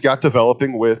 with what we've got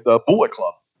developing with Bullet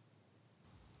Club.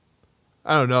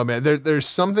 I don't know, man. There's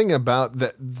something about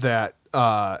that.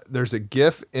 There's a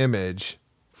GIF image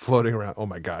floating around. Oh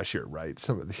my gosh, you're right.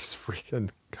 Some of these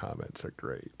freaking comments are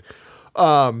great.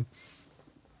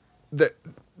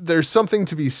 There's something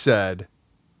to be said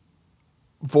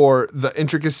for the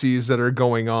intricacies that are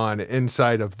going on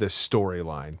inside of this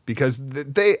storyline, because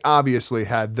they obviously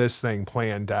had this thing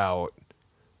planned out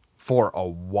for a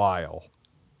while.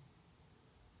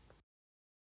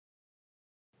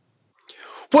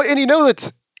 Well, and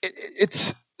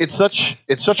it's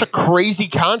such a crazy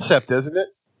concept, isn't it?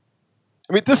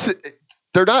 I mean,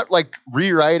 they're not like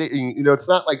rewriting. It's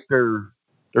not like they're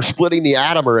splitting the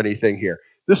atom or anything here.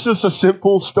 This is a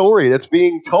simple story that's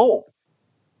being told.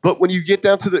 But when you get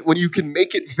down to when you can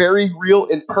make it very real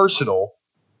and personal,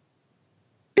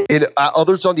 and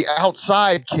others on the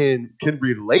outside can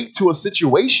relate to a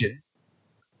situation,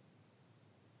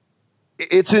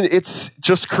 it's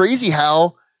just crazy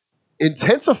how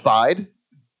intensified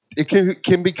it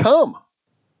can become.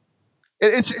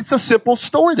 It's a simple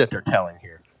story that they're telling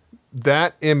here.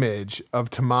 That image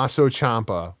of Tommaso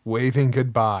Ciampa waving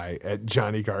goodbye at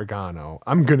Johnny Gargano,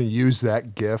 I'm going to use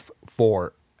that GIF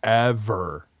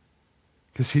forever.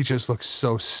 Because he just looks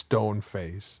so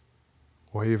stone-faced,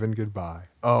 waving goodbye.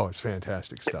 Oh, it's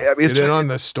fantastic stuff. I mean, get in on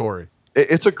this story.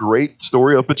 It's a great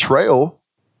story of betrayal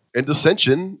and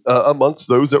dissension amongst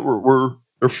those that were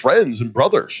friends and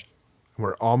brothers.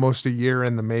 We're almost a year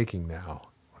in the making now.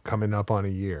 We're coming up on a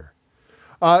year.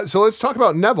 So let's talk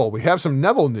about Neville. We have some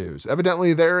Neville news.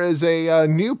 Evidently, there is a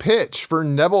new pitch for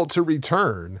Neville to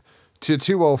return to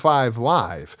 205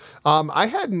 Live. I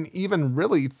hadn't even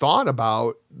really thought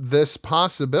about this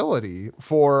possibility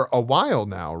for a while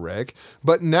now, Rick.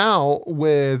 But now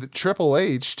with Triple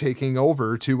H taking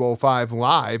over 205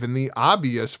 Live and the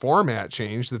obvious format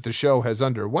change that the show has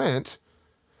underwent,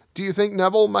 do you think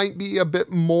Neville might be a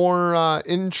bit more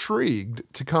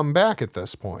intrigued to come back at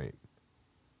this point?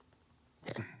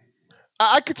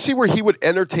 I could see where he would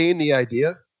entertain the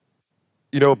idea.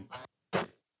 The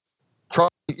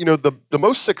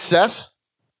most success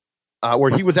where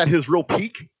he was at his real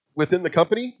peak within the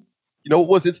company,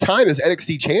 was his time as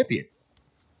NXT champion.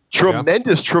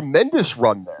 Tremendous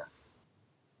run there.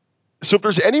 So if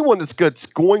there's anyone that's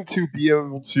going to be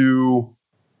able to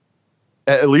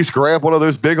at least grab one of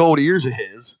those big old ears of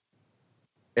his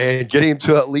and get him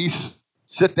to at least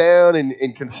sit down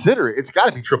and consider it, it's got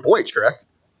to be Triple H, correct?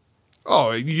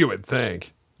 Oh, you would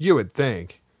think.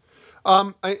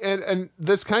 And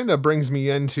this kind of brings me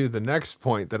into the next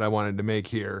point that I wanted to make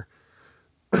here.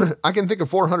 I can think of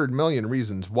 400 million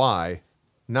reasons why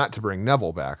not to bring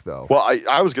Neville back, though. Well,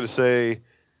 I was going to say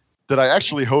that I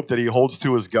actually hope that he holds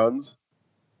to his guns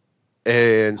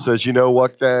and says, you know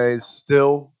what, guys,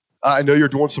 still, I know you're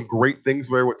doing some great things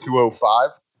there with 205.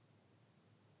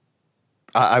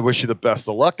 I wish you the best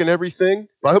of luck and everything.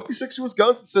 But I hope he sticks to his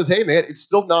guns and says, hey, man, it's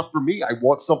still not for me. I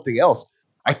want something else.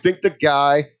 I think the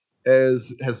guy has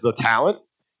the talent.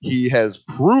 He has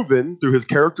proven through his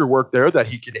character work there that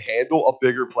he can handle a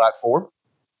bigger platform.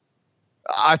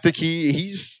 I think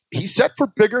he's set for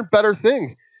bigger and better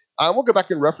things. I will go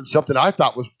back and reference something I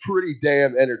thought was pretty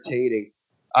damn entertaining.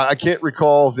 I can't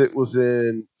recall if it was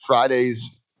in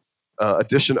Friday's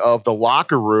edition of The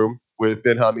Locker Room with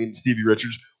Ben Hameen and Stevie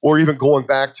Richards, or even going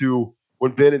back to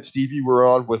when Ben and Stevie were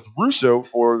on with Russo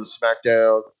for the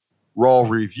SmackDown Raw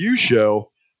review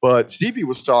show. But Stevie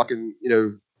was talking,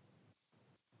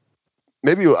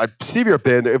 maybe Stevie or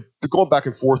Ben, going back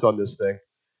and forth on this thing.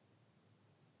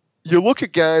 You look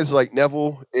at guys like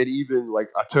Neville and even like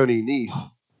Tony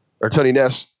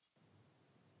Ness,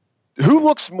 who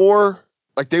looks more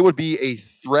like they would be a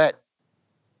threat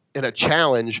and a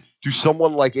challenge to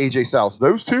someone like AJ Styles?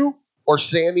 Those two or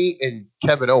Sammy and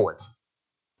Kevin Owens?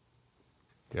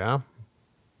 Yeah,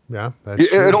 that's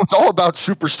true. It's all about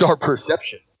superstar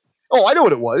perception. Oh, I know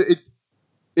what it was.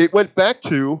 It went back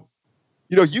to,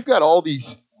 you've got all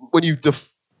these, when you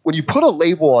put a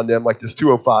label on them like this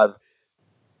 205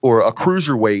 or a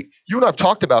cruiserweight, you and I've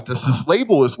talked about this. This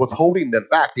label is what's holding them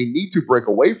back. They need to break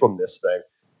away from this thing.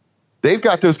 They've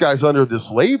got those guys under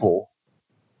this label.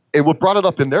 And what brought it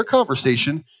up in their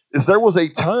conversation is there was a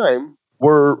time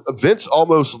where Vince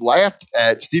almost laughed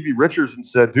at Stevie Richards and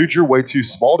said, dude, you're way too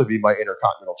small to be my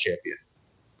Intercontinental Champion.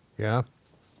 Yeah.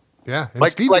 Yeah. And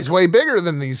Stevie's way bigger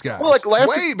than these guys. Well,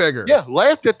 way bigger. Yeah.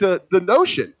 Laughed at the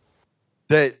notion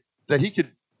that he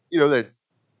could,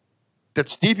 that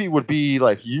Stevie would be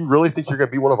like, you really think you're going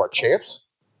to be one of our champs?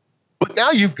 But now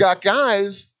you've got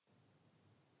guys,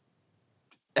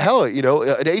 hell, and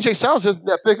AJ Styles isn't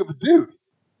that big of a dude.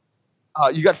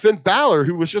 You got Finn Balor,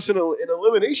 who was just in an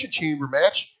Elimination Chamber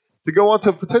match to go on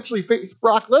to potentially face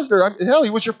Brock Lesnar. Hell,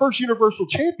 he was your first Universal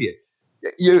Champion.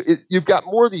 You've got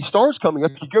more of these stars coming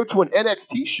up. You go to an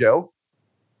NXT show,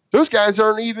 those guys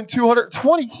aren't even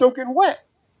 220 soaking wet.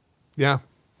 Yeah.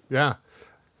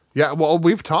 Well,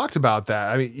 we've talked about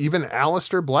that. I mean, even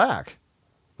Aleister Black.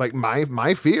 Like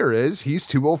my fear is he's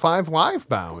 205 Live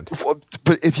bound. Well,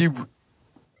 but if you're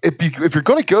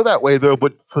going to go that way though,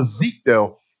 but physique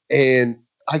though. And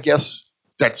I guess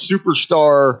that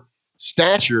superstar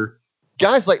stature,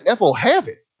 guys like Neville have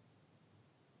it.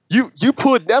 You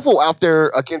put Neville out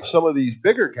there against some of these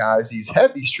bigger guys, these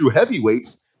true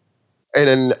heavyweights, and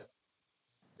then,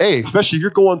 hey, especially if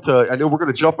you're going to, I know we're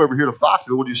going to jump over here to Fox,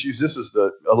 and we'll just use this as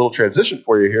a little transition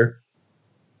for you here.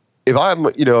 If I'm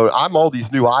all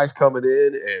these new eyes coming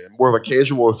in and more of a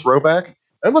casual or throwback,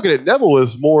 I'm looking at Neville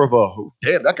as more of a,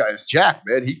 damn, that guy's jacked,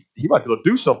 man. He might be able to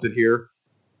do something here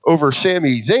over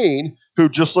Sami Zayn, who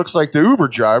just looks like the Uber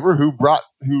driver who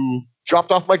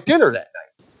dropped off my dinner that night.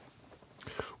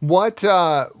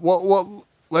 Well,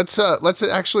 let's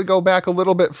actually go back a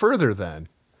little bit further then.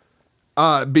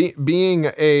 Being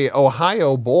a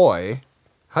Ohio boy,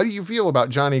 how do you feel about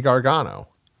Johnny Gargano?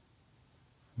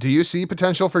 Do you see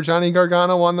potential for Johnny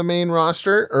Gargano on the main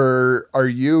roster, or are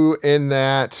you in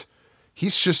that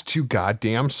he's just too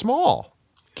goddamn small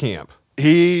camp?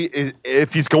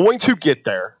 If he's going to get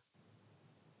there,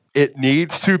 it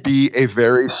needs to be a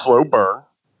very slow burn.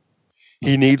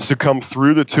 He needs to come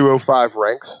through the 205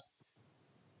 ranks,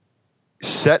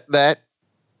 set that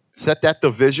set that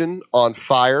division on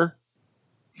fire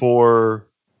for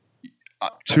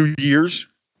 2 years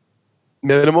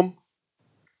minimum.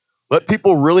 Let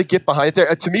people really get behind it there.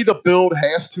 And to me, the build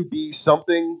has to be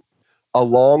something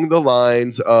along the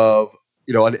lines of,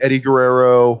 an Eddie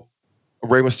Guerrero,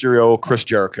 Rey Mysterio, Chris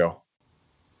Jericho.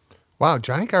 Wow,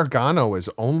 Johnny Gargano is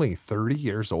only 30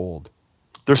 years old.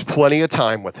 There's plenty of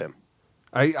time with him.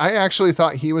 I actually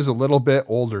thought he was a little bit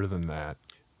older than that.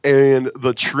 And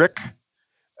the trick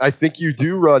I think you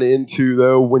do run into,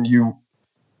 though,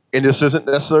 and this isn't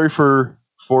necessary for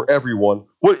everyone.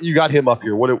 What you got him up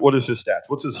here? What is his stats?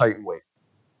 What's his height and weight?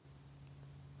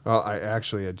 Well, I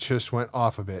just went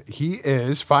off of it. He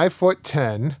is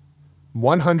 5'10",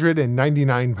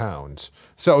 199 pounds.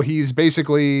 So he's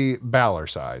basically Balor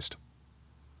sized.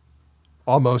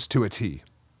 Almost to a T.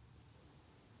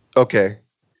 Okay.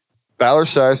 Balor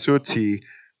sized to a T.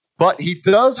 But he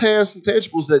does have some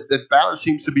tangibles that Balor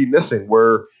seems to be missing,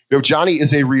 where Johnny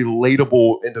is a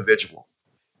relatable individual.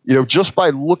 Just by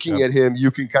looking at him, you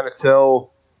can kind of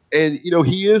tell. And,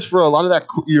 he is, for a lot of that,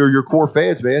 your core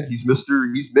fans, man, he's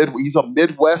a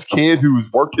Midwest kid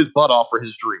who's worked his butt off for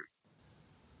his dream.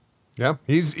 Yeah,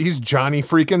 he's Johnny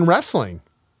freaking wrestling.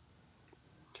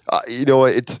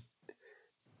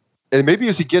 And maybe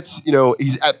as he gets,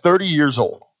 he's at 30 years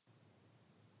old.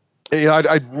 And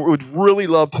I would really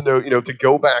love to know, to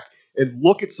go back and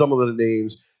look at some of the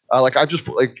names. I just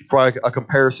for a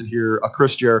comparison here, a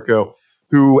Chris Jericho,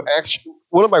 who actually,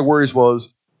 one of my worries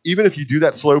was, even if you do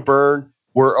that slow burn,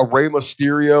 where a Rey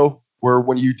Mysterio, where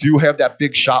when you do have that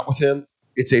big shot with him,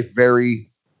 it's a very,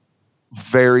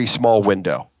 very small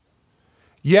window.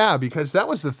 Yeah, because that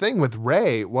was the thing with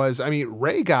Rey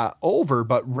Rey got over,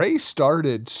 but Rey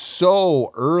started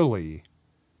so early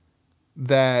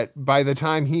that by the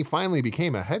time he finally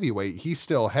became a heavyweight, he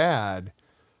still had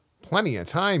plenty of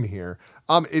time here.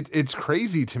 It's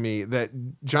crazy to me that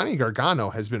Johnny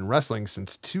Gargano has been wrestling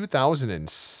since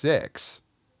 2006.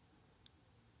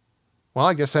 Well,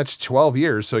 I guess that's 12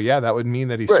 years. So yeah, that would mean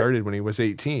that he started when he was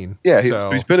 18. Yeah,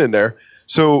 he's been in there.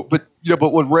 So, but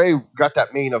when Rey got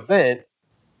that main event,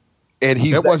 and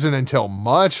it wasn't until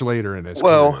much later in his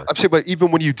career. Well, I'm saying, but even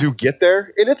when you do get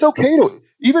there, and it's okay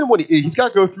even when he's got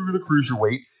to go through the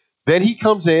cruiserweight, then he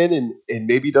comes in and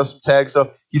maybe does some tag stuff.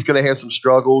 He's going to have some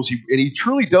struggles. He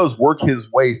truly does work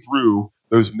his way through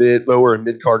those lower and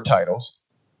mid card titles.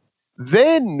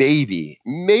 Then maybe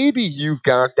you've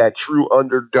got that true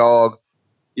underdog,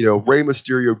 Rey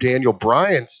Mysterio, Daniel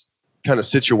Bryan's kind of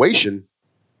situation.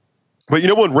 But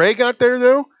when Rey got there,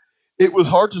 though, it was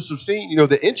hard to sustain,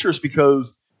 the interest,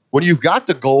 because when you've got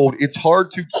the gold, it's hard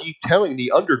to keep telling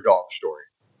the underdog story.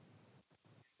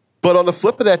 But on the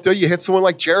flip of that, though, you had someone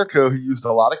like Jericho who used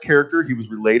a lot of character. He was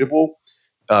relatable.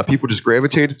 People just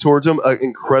gravitated towards him.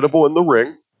 Incredible in the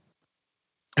ring.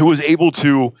 Who was able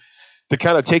to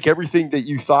kind of take everything that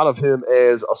you thought of him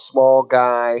as a small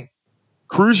guy,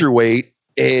 cruiserweight,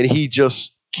 and he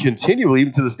just continually,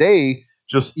 even to this day,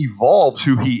 just evolves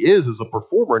who he is as a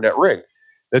performer in that ring.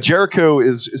 Now, Jericho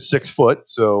is 6 foot,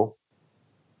 so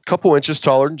a couple inches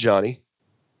taller than Johnny.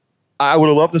 I would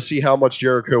have loved to see how much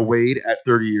Jericho weighed at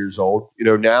 30 years old.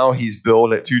 Now he's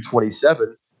billed at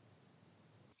 227.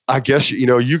 I guess,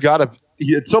 you got to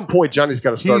 – at some point, Johnny's got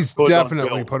to start – He's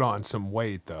definitely put on some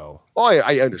weight, though. Oh,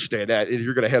 I understand that. And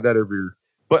you're going to have that over your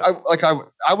 – but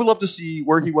I would love to see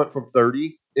where he went from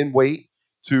 30 in weight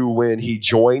to when he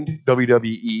joined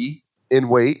WWE in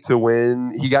weight to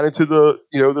when he got into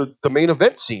the main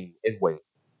event scene in weight.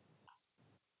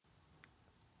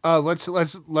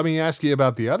 Let me ask you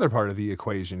about the other part of the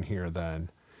equation here then.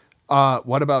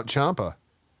 What about Ciampa?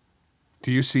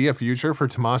 Do you see a future for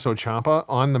Tommaso Ciampa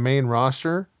on the main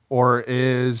roster, or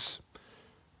is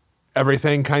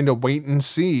everything kind of wait and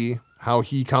see how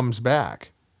he comes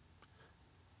back?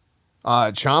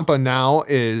 Ciampa now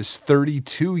is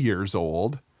 32 years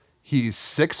old. He's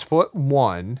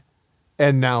 6'1"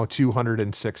 and now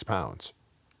 206 pounds.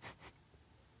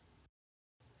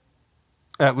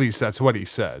 At least that's what he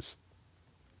says.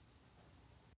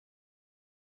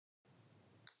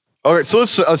 All right, so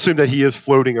let's assume that he is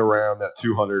floating around that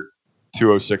 200,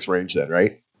 206 range then,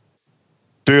 right?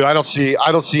 Dude, I don't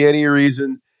see any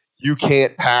reason you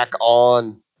can't pack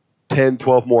on 10,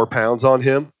 12 more pounds on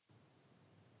him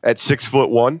at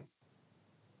 6'1".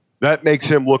 That makes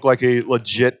him look like a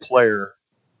legit player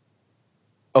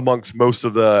amongst most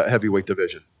of the heavyweight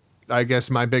division. I guess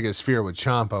my biggest fear with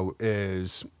Ciampa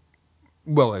is,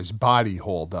 will his body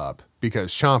hold up?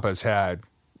 Because Ciampa's had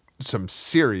some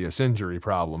serious injury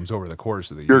problems over the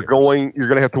course of the year. You're going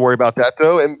to have to worry about that,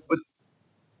 though.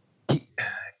 But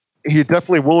he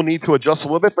definitely will need to adjust a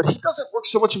little bit, but he doesn't work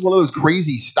so much in one of those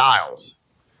crazy styles.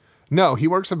 No, he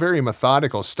works a very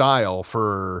methodical style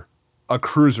for a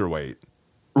cruiserweight.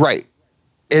 Right.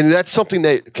 And that's something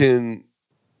that can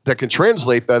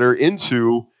translate better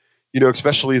into,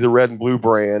 especially the red and blue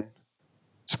brand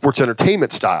sports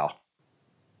entertainment style.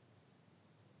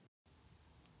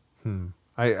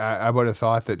 I would have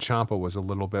thought that Ciampa was a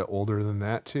little bit older than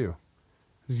that too.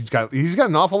 He's got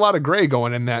an awful lot of gray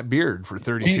going in that beard for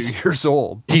 32 years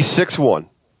old. He's 6'1".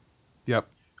 Yep.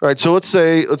 All right, so let's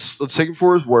take him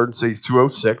for his word and say he's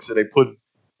 206, and they put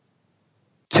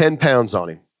 10 pounds on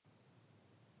him.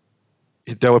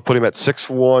 That would put him at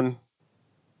 6'1",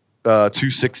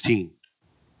 216.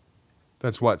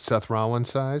 That's what, Seth Rollins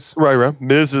size? Right.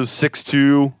 Miz is 6'2",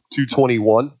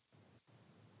 221.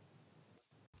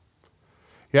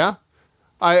 Yeah.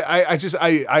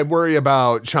 I worry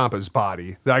about Ciampa's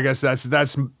body. I guess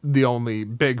that's the only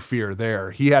big fear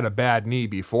there. He had a bad knee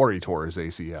before he tore his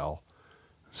ACL.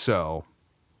 So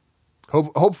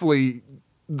hopefully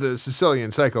the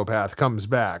Sicilian psychopath comes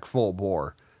back full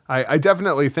bore. I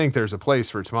definitely think there's a place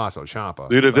for Tommaso Ciampa.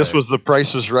 Dude, if this was The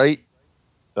Price is Right,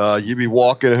 you'd be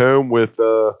walking home with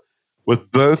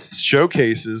both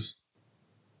showcases.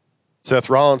 Seth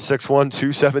Rollins, 6'1",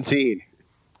 217.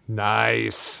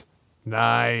 Nice.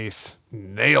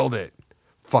 Nailed it.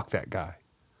 Fuck that guy.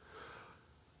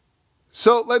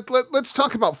 So let's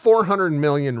talk about 400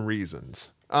 million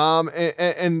reasons.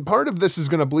 And part of this is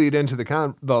going to bleed into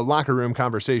the locker room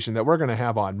conversation that we're going to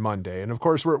have on Monday. And of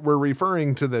course, we're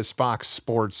referring to this Fox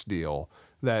Sports deal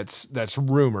that's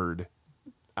rumored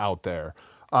out there.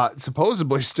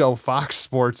 Supposedly still Fox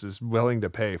Sports is willing to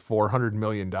pay $400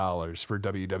 million for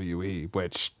WWE,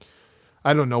 which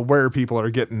I don't know where people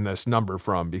are getting this number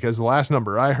from, because the last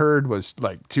number I heard was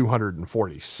like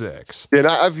 246. And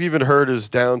I've even heard is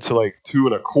down to like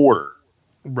 2.25.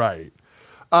 Right.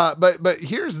 But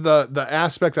here's the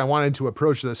aspect I wanted to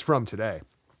approach this from today.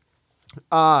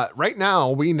 Right now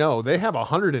we know they have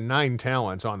 109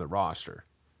 talents on the roster.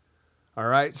 All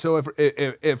right. So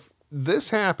if this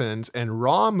happens and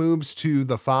Raw moves to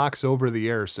the Fox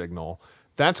over-the-air signal,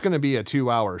 that's going to be a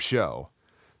 2-hour show.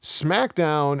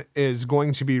 SmackDown is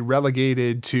going to be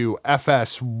relegated to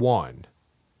FS1,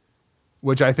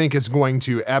 which I think is going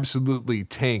to absolutely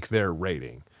tank their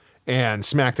rating. And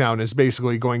SmackDown is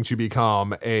basically going to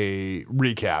become a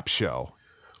recap show.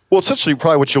 Well, essentially,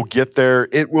 probably what you'll get there,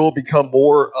 it will become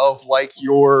more of like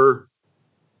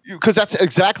because that's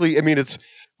exactly, it's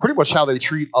pretty much how they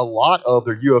treat a lot of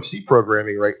their UFC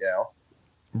programming right now.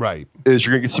 Right. Is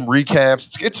you're going to get some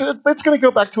recaps. It's going to go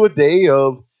back to a day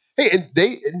of, hey, and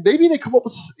maybe they come up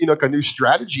with like a new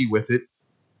strategy with it,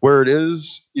 where it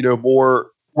is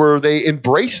more where they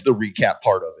embrace the recap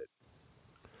part of it.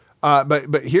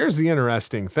 But here's the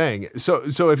interesting thing.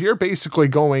 So if you're basically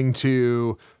going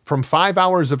from 5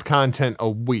 hours of content a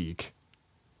week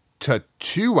to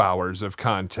 2 hours of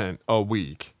content a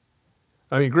week,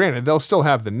 I mean, granted, they'll still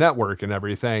have the network and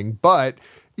everything, but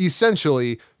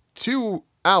essentially 2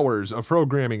 hours of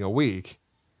programming a week.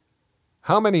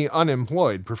 How many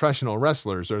unemployed professional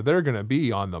wrestlers are there going to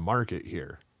be on the market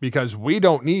here? Because we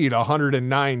don't need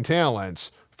 109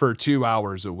 talents for 2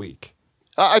 hours a week.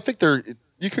 I think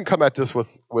you can come at this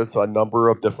with a number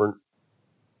of different,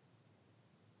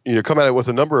 come at it with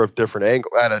a number of different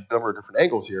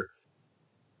angles here.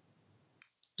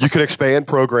 You can expand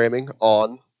programming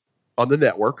on the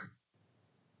network.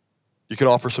 You can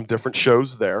offer some different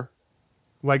shows there.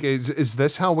 Like, is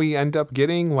this how we end up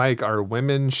getting like our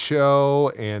women's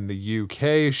show and the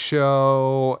UK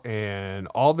show and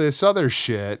all this other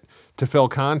shit to fill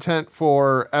content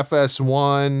for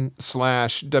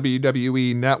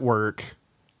FS1/WWE Network?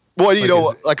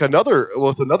 Well,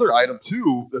 another item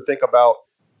too to think about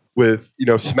with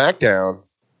SmackDown.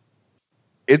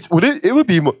 It's going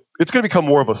to become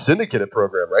more of a syndicated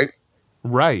program, right?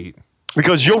 Right.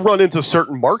 Because you'll run into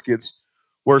certain markets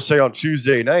where, say, on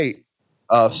Tuesday night,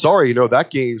 that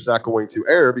game's not going to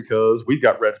air because we've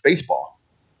got Reds baseball.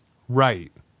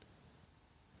 Right.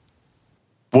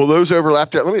 Will those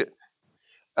overlap?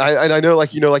 I know,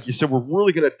 like you said, we're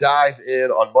really going to dive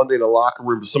in on Monday in the locker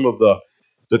room to some of the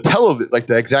television, like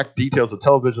the exact details of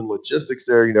television logistics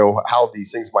there. How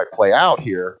these things might play out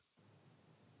here.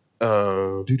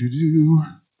 Does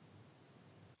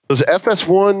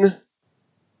FS1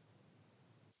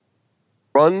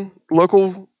 run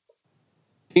local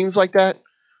teams like that,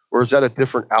 or is that a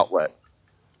different outlet?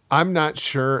 I'm not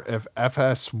sure if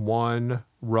FS1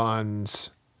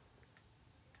 runs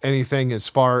anything as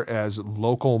far as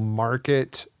local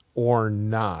market or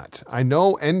not. I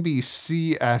know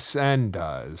NBCSN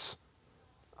does.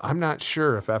 I'm not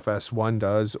sure if FS1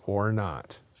 does or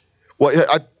not. Well,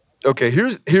 Okay,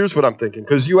 here's what I'm thinking,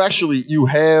 because you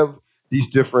have these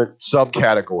different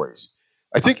subcategories.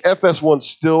 I think FS1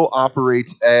 still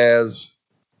operates as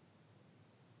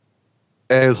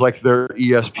like their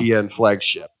ESPN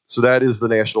flagship. So that is the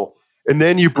national. And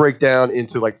then you break down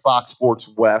into like Fox Sports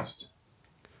West.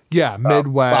 Yeah,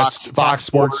 Midwest, Fox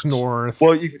Sports North.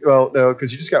 Well, no,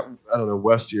 because you just got, I don't know,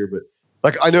 West here, but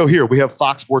like I know here we have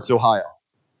Fox Sports Ohio.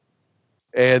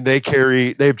 And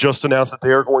they've just announced that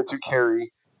they are going to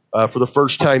carry, for the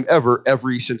first time ever,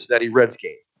 every Cincinnati Reds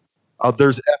game.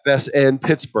 There's FSN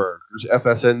Pittsburgh. There's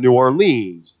FSN New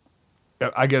Orleans.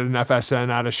 I get an FSN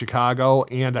out of Chicago,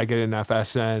 and I get an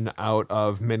FSN out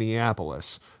of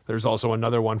Minneapolis. There's also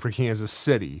another one for Kansas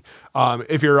City.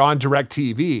 If you're on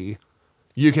DirecTV,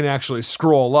 you can actually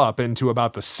scroll up into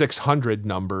about the 600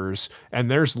 numbers,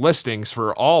 and there's listings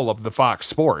for all of the Fox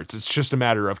Sports. It's just a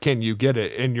matter of, can you get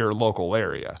it in your local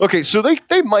area? Okay, so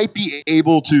they might be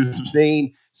able to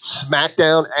sustain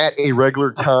SmackDown at a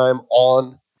regular time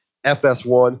on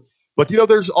FS1. But,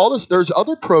 there's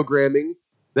other programming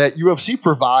that UFC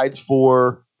provides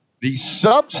for the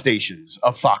substations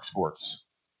of Fox Sports.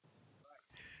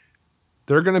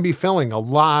 They're going to be filling a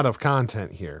lot of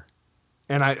content here.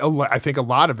 And I think a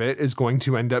lot of it is going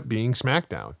to end up being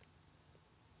SmackDown.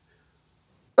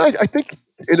 I think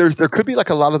there could be like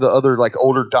a lot of the other like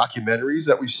older documentaries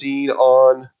that we've seen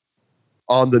on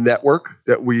the network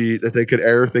that they could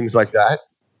air, things like that.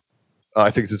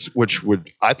 I think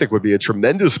would be a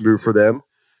tremendous move for them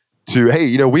to,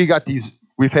 hey, we've had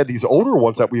these older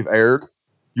ones that we've aired.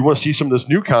 You want to see some of this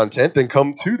new content, then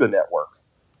come to the network.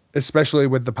 Especially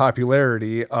with the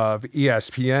popularity of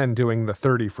ESPN doing the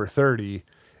 30 for 30,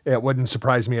 it wouldn't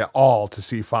surprise me at all to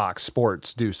see Fox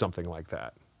Sports do something like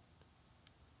that.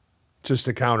 Just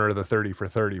to counter the 30 for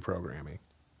 30 programming.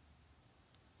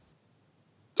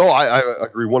 Oh, I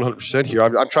agree 100% here.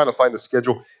 I'm trying to find the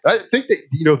schedule. I think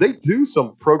that, they do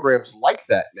some programs like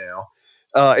that now.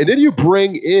 And then you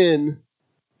bring in,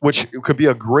 which could be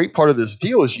a great part of this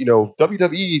deal, is,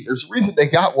 WWE, there's a reason they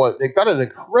got one. They've got an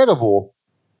incredible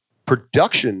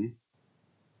production,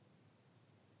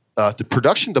 the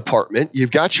production department.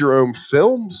 You've got your own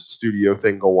film studio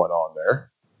thing going on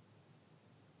there.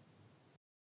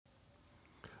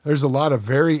 There's a lot of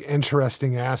very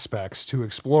interesting aspects to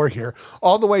explore here,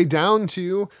 all the way down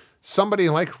to somebody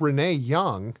like Renee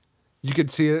Young. You could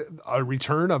see a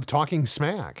return of Talking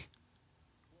Smack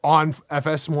on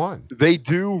FS1. They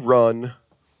do run.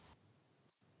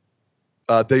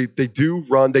 They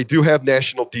do have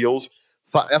national deals.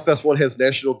 FS1 has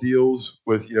national deals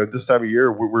with, this time of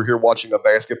year, we're here watching a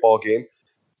basketball game.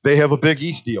 They have a Big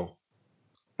East deal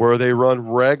where they run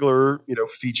regular,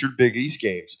 featured Big East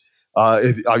games.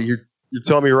 If you're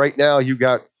telling me right now, you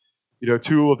got,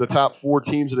 two of the top 4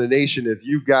 teams in the nation. If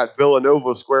you've got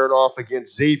Villanova squaring off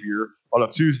against Xavier on a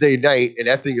Tuesday night, and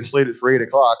that thing is slated for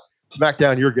 8:00,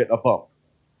 SmackDown, you're getting a bump.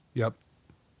 Yep.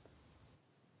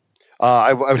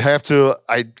 I would have to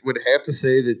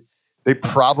say that they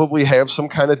probably have some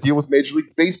kind of deal with Major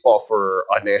League Baseball for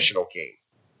a national game.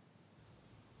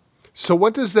 So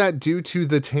what does that do to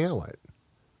the talent?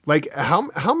 Like,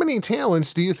 how many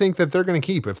talents do you think that they're going to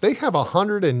keep? If they have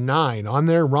 109 on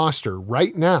their roster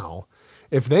right now,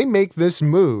 if they make this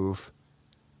move,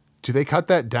 do they cut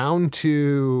that down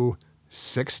to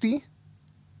 60?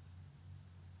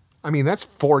 I mean, that's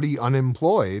 40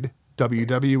 unemployed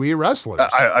WWE wrestlers.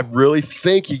 I really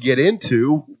think you get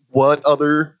into what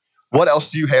else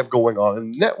do you have going on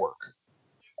in the network?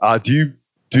 Do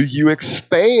you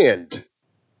expand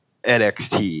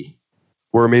NXT?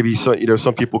 Where maybe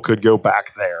some people could go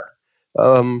back there.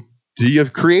 Do you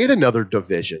create another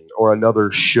division or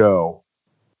another show?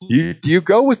 Do you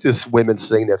go with this women's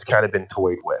thing that's kind of been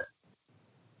toyed with?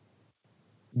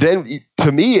 Then,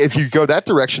 to me, if you go that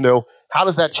direction, though, how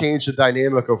does that change the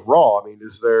dynamic of Raw? I mean,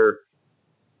 is there,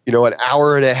 an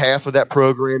hour and a half of that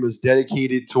program is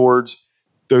dedicated towards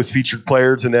those featured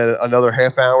players, and then another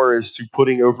half hour is to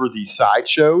putting over the side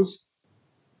shows?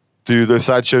 Do those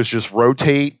side shows just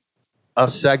rotate a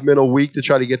segment a week to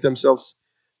try to get themselves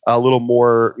a little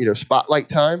more, spotlight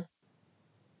time?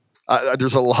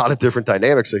 There's a lot of different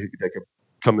dynamics that could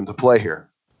come into play here.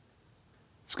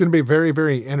 It's going to be very,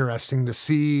 very interesting to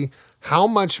see how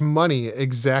much money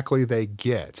exactly they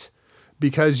get.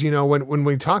 Because, when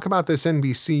we talk about this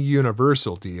NBC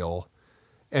Universal deal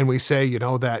and we say,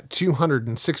 that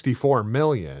 $264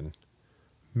 million,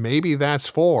 maybe that's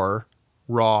for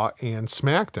Raw and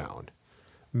SmackDown.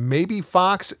 Maybe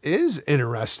Fox is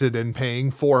interested in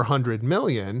paying $400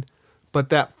 million, but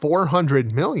that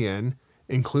 $400 million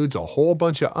includes a whole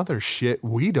bunch of other shit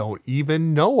we don't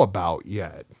even know about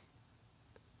yet.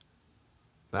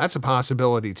 That's a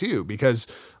possibility too, because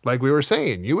like we were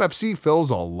saying, UFC fills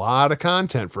a lot of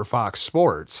content for Fox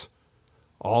Sports.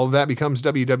 All of that becomes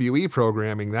WWE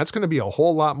programming. That's going to be a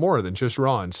whole lot more than just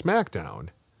Raw and SmackDown.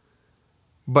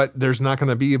 But there's not going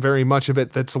to be very much of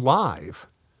it that's live.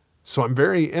 So I'm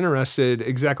very interested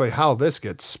exactly how this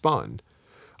gets spun.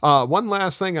 One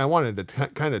last thing I wanted to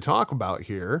kind of talk about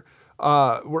here.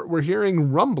 We're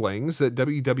hearing rumblings that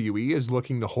WWE is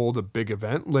looking to hold a big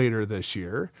event later this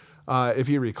year. If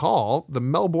you recall, the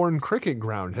Melbourne Cricket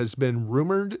Ground has been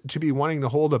rumored to be wanting to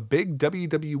hold a big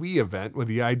WWE event with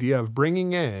the idea of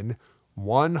bringing in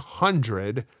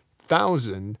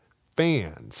 100,000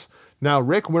 fans. Now,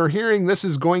 Rick, we're hearing this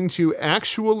is going to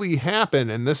actually happen,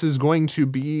 and this is going to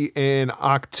be in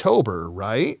October,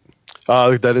 right?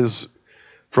 That is,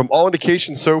 from all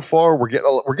indications so far, we're getting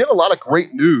a lot of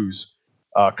great news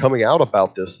coming out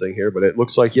about this thing here. But it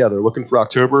looks like, yeah, they're looking for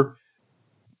October.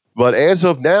 But as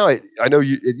of now, I know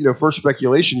for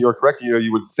speculation, you're correct.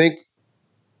 You would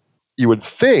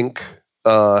think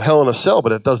Hell in a Cell,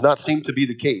 but it does not seem to be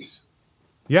the case.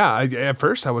 Yeah, at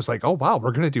first I was like, oh, wow,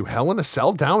 we're going to do Hell in a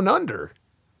Cell Down Under.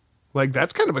 Like,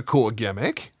 that's kind of a cool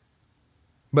gimmick.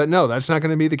 But no, that's not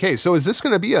going to be the case. So is this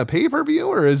going to be a pay-per-view,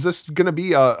 or is this going to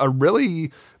be a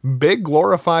really big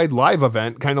glorified live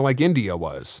event, kind of like India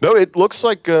was? No, it looks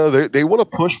like they want to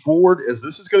push forward as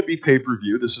this is going to be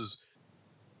pay-per-view. This is,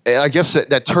 and I guess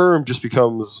that term just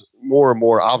becomes more and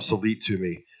more obsolete to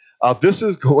me. This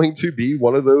is going to be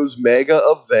one of those mega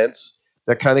events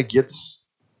that kind of gets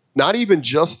not even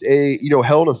just a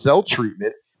Hell in a Cell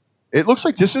treatment. It looks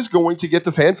like this is going to get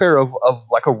the fanfare of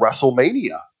like a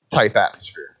WrestleMania type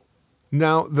atmosphere.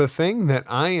 Now, the thing that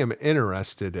I am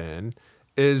interested in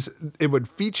is it would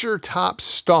feature top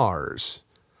stars.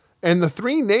 And the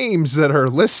three names that are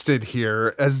listed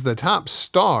here as the top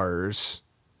stars,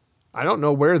 I don't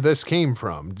know where this came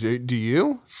from. Do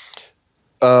you?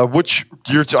 I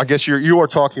guess you are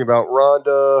talking about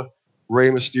Ronda, Rey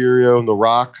Mysterio, and The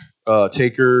Rock,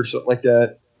 Taker, something like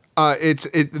that.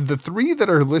 The three that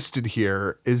are listed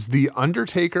here is The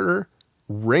Undertaker,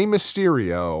 Rey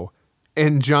Mysterio,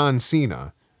 and John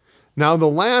Cena. Now, the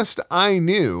last I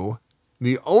knew,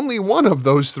 the only one of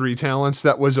those three talents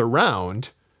that was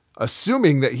around,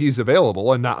 assuming that he's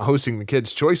available and not hosting the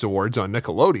Kids' Choice Awards on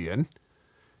Nickelodeon,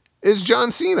 is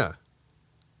John Cena.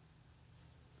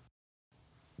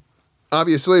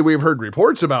 Obviously, we've heard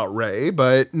reports about Rey,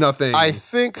 but nothing. I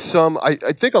think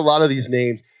a lot of these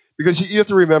names, because you have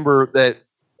to remember that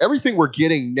everything we're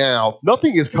getting now,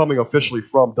 nothing is coming officially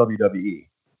from WWE.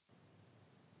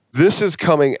 This is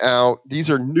coming out. These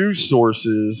are news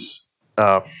sources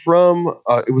from,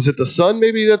 was it The Sun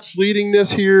maybe that's leading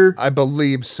this here? I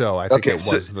believe so. I think it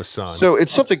was The Sun. So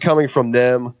it's something coming from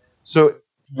them. So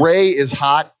Rey is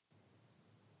hot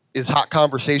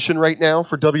conversation right now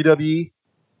for WWE.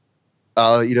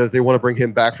 They want to bring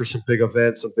him back for some big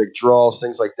events, some big draws,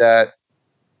 things like that.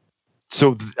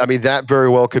 So, I mean, that very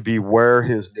well could be where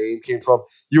his name came from.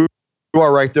 You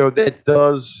are right, though. That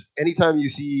does, anytime you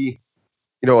see,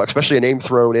 especially a name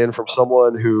thrown in from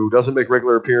someone who doesn't make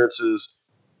regular appearances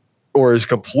or is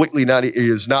completely not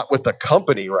with the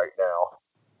company right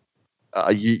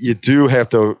now, you do have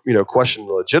to, question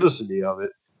the legitimacy of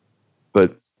it.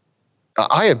 But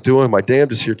I am doing my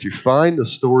damnedest here to find the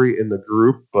story in the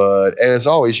group. But as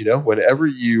always, whenever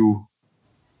you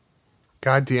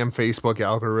goddamn Facebook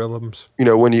algorithms,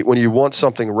 when you want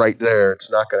something right there, it's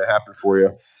not going to happen for you.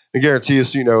 I guarantee you,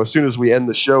 as soon as we end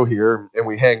the show here and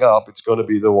we hang up, it's going to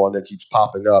be the one that keeps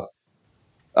popping up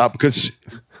because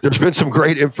there's been some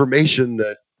great information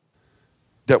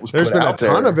that was. There's put been out a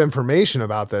ton there. of information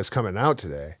about this coming out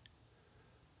today.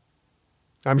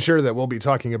 I'm sure that we'll be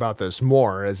talking about this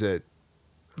more as it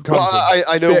comes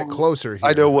I know, bit closer here.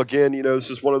 I know, again, this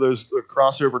is one of those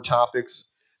crossover topics.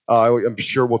 I'm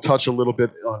sure we'll touch a little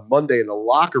bit on Monday in the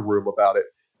locker room about it.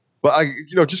 But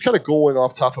just kind of going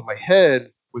off top of my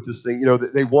head with this thing, they're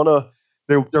going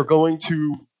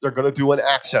to do an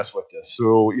access with this.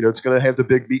 So, it's going to have the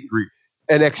big meet and greet.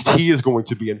 NXT is going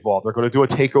to be involved. They're going to do a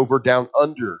takeover down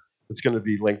under. It's going to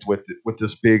be linked with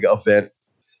this big event.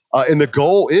 And the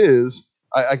goal is,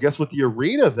 I guess, with the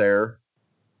arena there,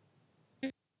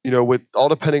 with all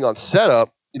depending on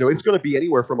setup, it's going to be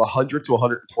anywhere from 100 to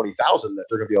 120,000 that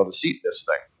they're going to be able to seat in this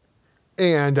thing.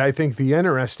 And I think the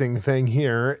interesting thing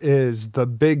here is the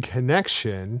big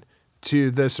connection to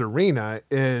this arena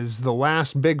is the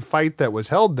last big fight that was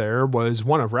held there was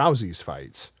one of Rousey's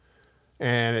fights.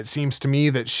 And it seems to me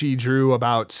that she drew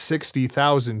about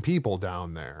 60,000 people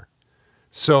down there.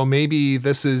 So maybe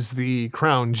this is the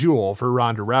crown jewel for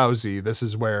Ronda Rousey. This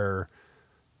is where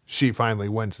she finally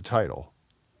wins a title.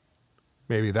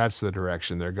 Maybe that's the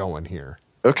direction they're going here.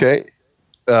 Okay.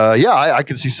 Yeah, I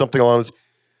can see something along this.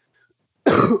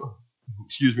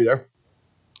 Excuse me there.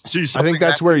 I think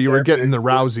that's where you were getting the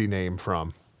Rousey name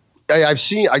from. I've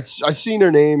seen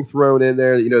her name thrown in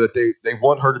there. You know that they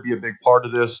want her to be a big part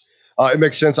of this. It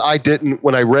makes sense. I didn't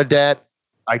when I read that.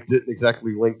 I didn't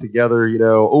exactly link together. You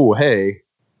know, oh hey,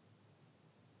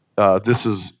 this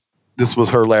was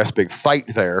her last big fight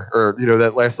there, or you know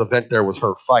that last event there was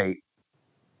her fight.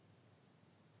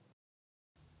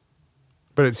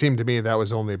 But it seemed to me that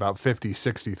was only about 50,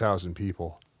 60,000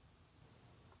 people.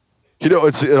 You know,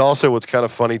 it also what's kind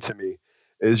of funny to me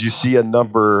is you see a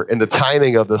number, and the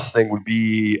timing of this thing would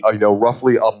be, you know,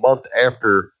 roughly a month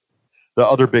after the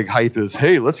other big hype is,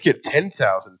 hey, let's get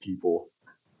 10,000 people.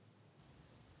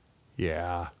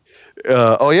 Yeah.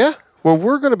 Oh yeah. Well,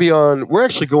 we're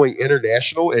actually going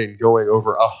international and going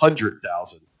over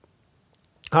 100,000.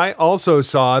 I also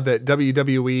saw that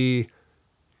WWE,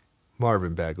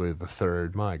 Marvin Bagley III,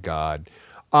 my God.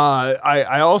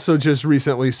 I also just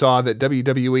recently saw that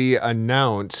WWE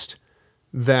announced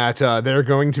that they're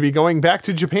going to be going back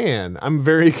to Japan. I'm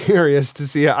very curious to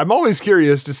see. I'm always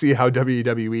curious to see how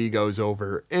WWE goes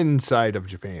over inside of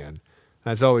Japan.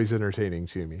 That's always entertaining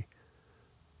to me.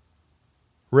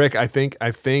 Rick, I think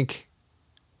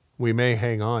we may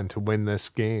hang on to win this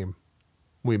game.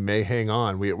 We may hang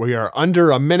on. We are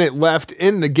under a minute left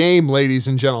in the game, ladies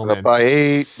and gentlemen. Up by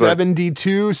 8.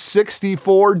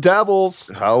 72-64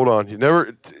 Devils. Hold on.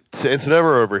 It's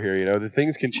never over here. You know, the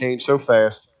things can change so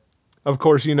fast. Of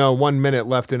course, you know, 1 minute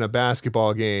left in a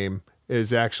basketball game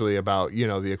is actually about, you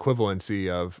know, the equivalency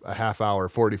of a half hour,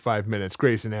 45 minutes.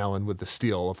 Grayson Allen with the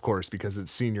steal, of course, because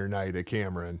it's senior night at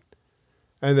Cameron.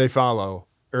 And they foul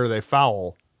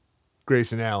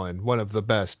Grayson Allen, one of the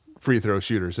best free throw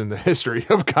shooters in the history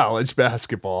of college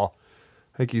basketball.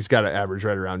 I think he's got to average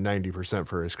right around 90%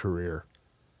 for his career.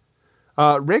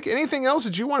 Rick, anything else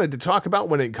that you wanted to talk about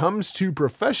when it comes to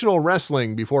professional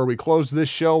wrestling before we close this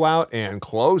show out and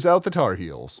close out the Tar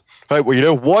Heels? All right.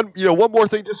 Well, one more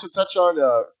thing just to touch on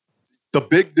the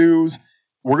big news.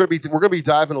 We're gonna be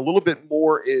diving a little bit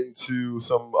more into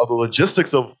some of the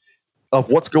logistics of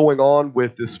what's going on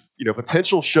with this, you know,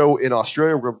 potential show in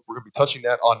Australia. We're gonna be touching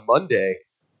that on Monday.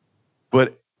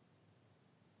 But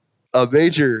a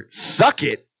major suck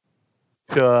it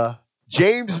to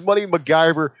James Money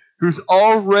MacGyver, who's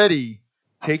already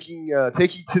taking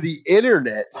to the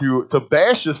internet to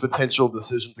bash this potential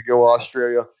decision to go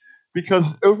Australia,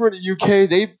 because over in the UK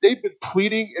they've been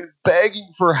pleading and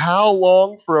begging for how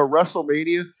long for a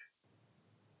WrestleMania,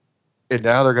 and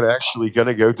now they're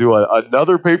gonna go do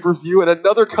another pay-per-view in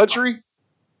another country.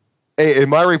 And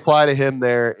my reply to him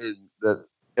there is that,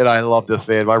 and I love this,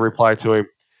 man. My reply to him: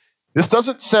 this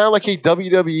doesn't sound like a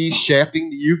WWE shafting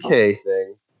the UK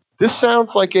thing. This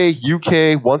sounds like a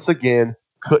UK, once again,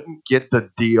 couldn't get the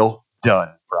deal done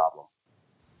problem.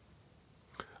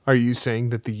 Are you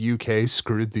saying that the UK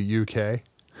screwed the UK?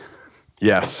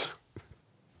 Yes.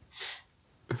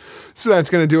 So that's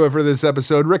going to do it for this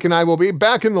episode. Rick and I will be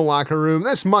back in the locker room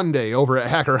this Monday over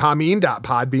at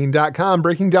hackerhameen.podbean.com,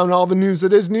 breaking down all the news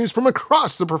that is news from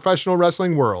across the professional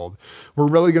wrestling world. We're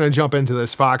really going to jump into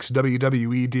this Fox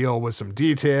WWE deal with some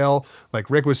detail.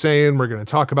 Like Rick was saying, we're going to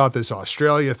talk about this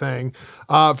Australia thing.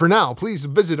 For now, please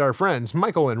visit our friends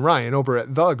Michael and Ryan over at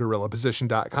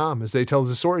thegorillaposition.com as they tell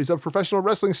the stories of professional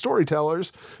wrestling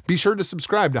storytellers. Be sure to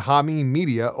subscribe to Hameen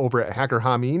Media over at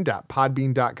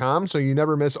hackerhameen.podbean.com so you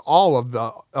never miss all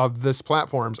of this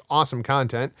platform's awesome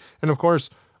content. And of course,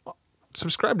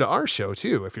 subscribe to our show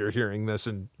too if you're hearing this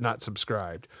and not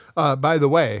subscribed. By the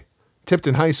way,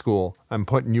 Tipton High School, I'm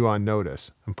putting you on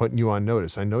notice. I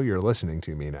know you're listening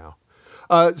to me now.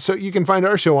 So you can find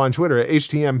our show on Twitter at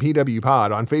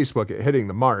HTMPWPod, on Facebook at Hitting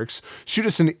the Marks. Shoot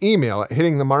us an email at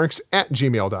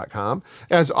hittingthemarks@gmail.com.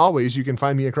 As always, you can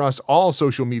find me across all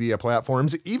social media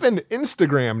platforms, even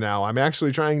Instagram now. I'm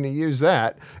actually trying to use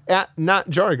that, at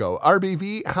NotJargo.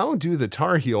 RBV, how do the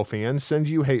Tar Heel fans send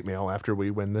you hate mail after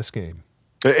we win this game?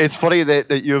 It's funny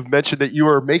that you have mentioned that you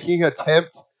are making an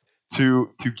attempt to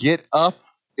get up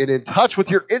and in touch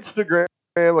with your Instagram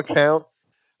account.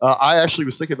 I actually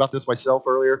was thinking about this myself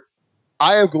earlier.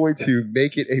 I am going to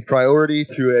make it a priority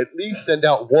to at least send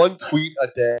out one tweet a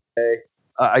day.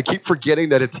 I keep forgetting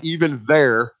that it's even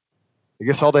there. I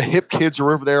guess all the hip kids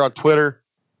are over there on Twitter.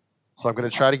 So I'm going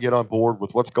to try to get on board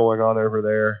with what's going on over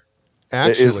there.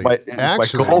 Actually, my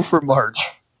goal for March.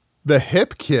 The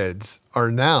hip kids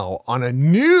are now on a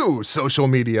new social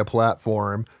media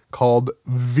platform called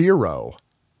Vero.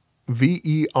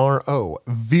 Vero.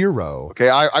 Vero. Okay,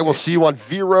 I will see you on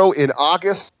Vero in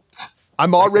August.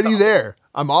 I'm already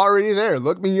there.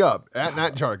 Look me up at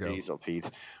Not Jargo. Diesel Pete.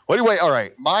 Well, anyway, all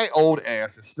right. My old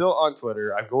ass is still on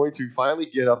Twitter. I'm going to finally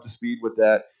get up to speed with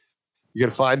that. You can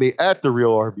find me at The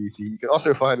Real RBV. You can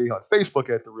also find me on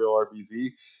Facebook at The Real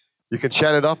RBV. You can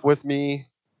chat it up with me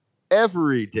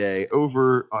every day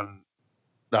over on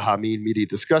the Hameen Media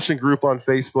discussion group on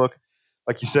Facebook.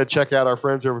 Like you said, check out our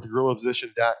friends over at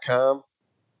thegorillaposition.com.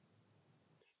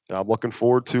 I'm looking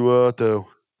forward to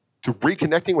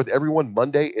reconnecting with everyone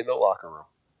Monday in the locker room.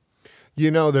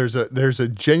 You know, there's a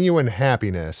genuine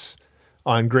happiness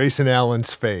on Grayson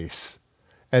Allen's face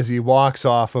as he walks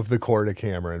off of the court of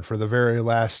Cameron for the very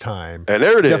last time. And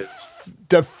there it is.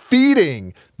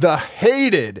 Defeating the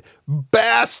hated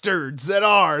bastards that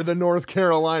are the North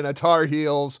Carolina Tar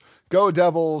Heels. Go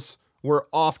Devils. We're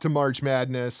off to March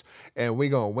Madness, and we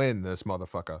gonna win this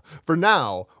motherfucker. For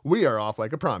now, we are off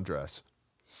like a prom dress.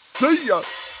 See ya!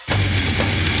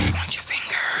 Point your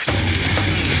fingers.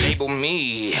 Label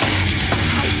me.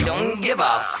 I don't give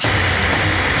a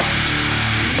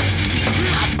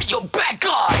I'll be your bad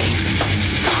guy.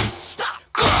 Stop.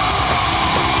 Go!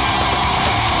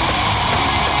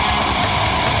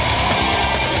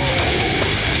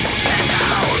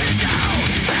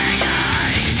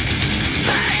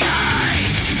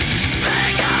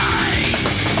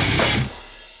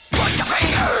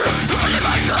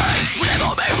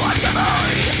 Never be what you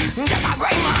be. Just I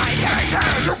bring my character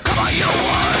to cover your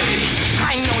ways.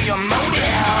 I know your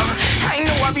motive, I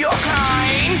know of your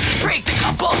kind. Break the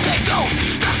couples that go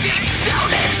stuck deep down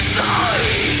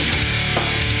inside.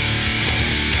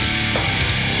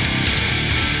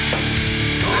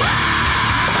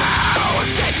 Wow,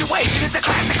 situation is a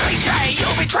classic cliche.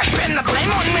 You'll be draping the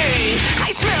blame on me.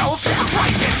 I smell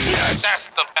self-righteousness. That's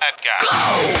the bad guy.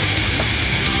 Go!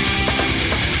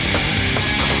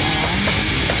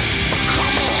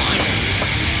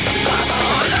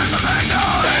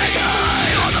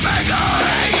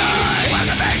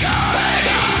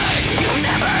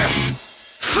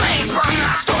 Flames burn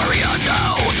that story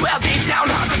unknown. Dwell deep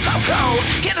down on the Soko.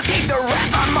 Can't escape the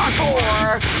wrath on March 4.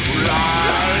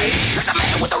 Right. Trick the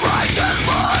man with the righteous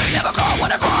mind. Never caught when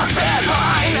I cross that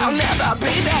line. I'll never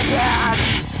be that bad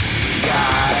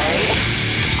guy.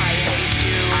 I hate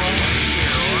you.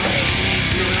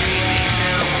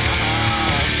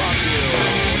 Fuck you.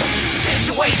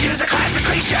 Situation is a classic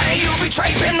cliche. You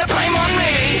betray, pin the blame on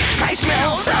me. I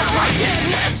smell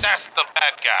self-righteousness. That's the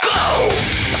bad guy. Go!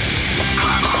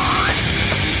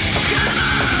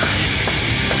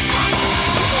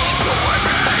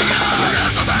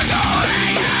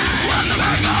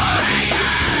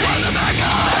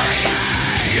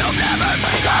 You'll never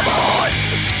think I'm on.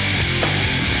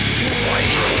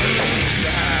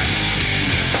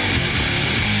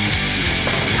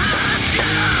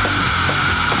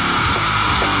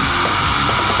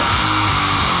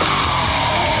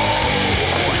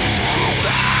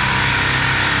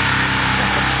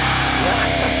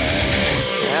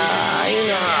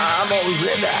 I've always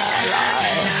lived that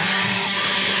life.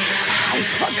 I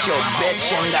fucked your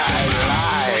bitch and I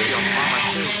lied.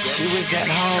 She was at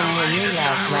home with me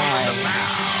last night.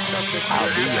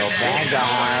 I'll be your bad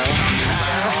guy.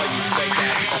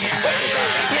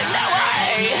 You know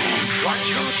I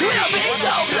will be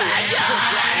your bad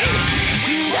guy.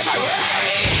 That's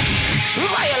right.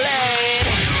 Violent.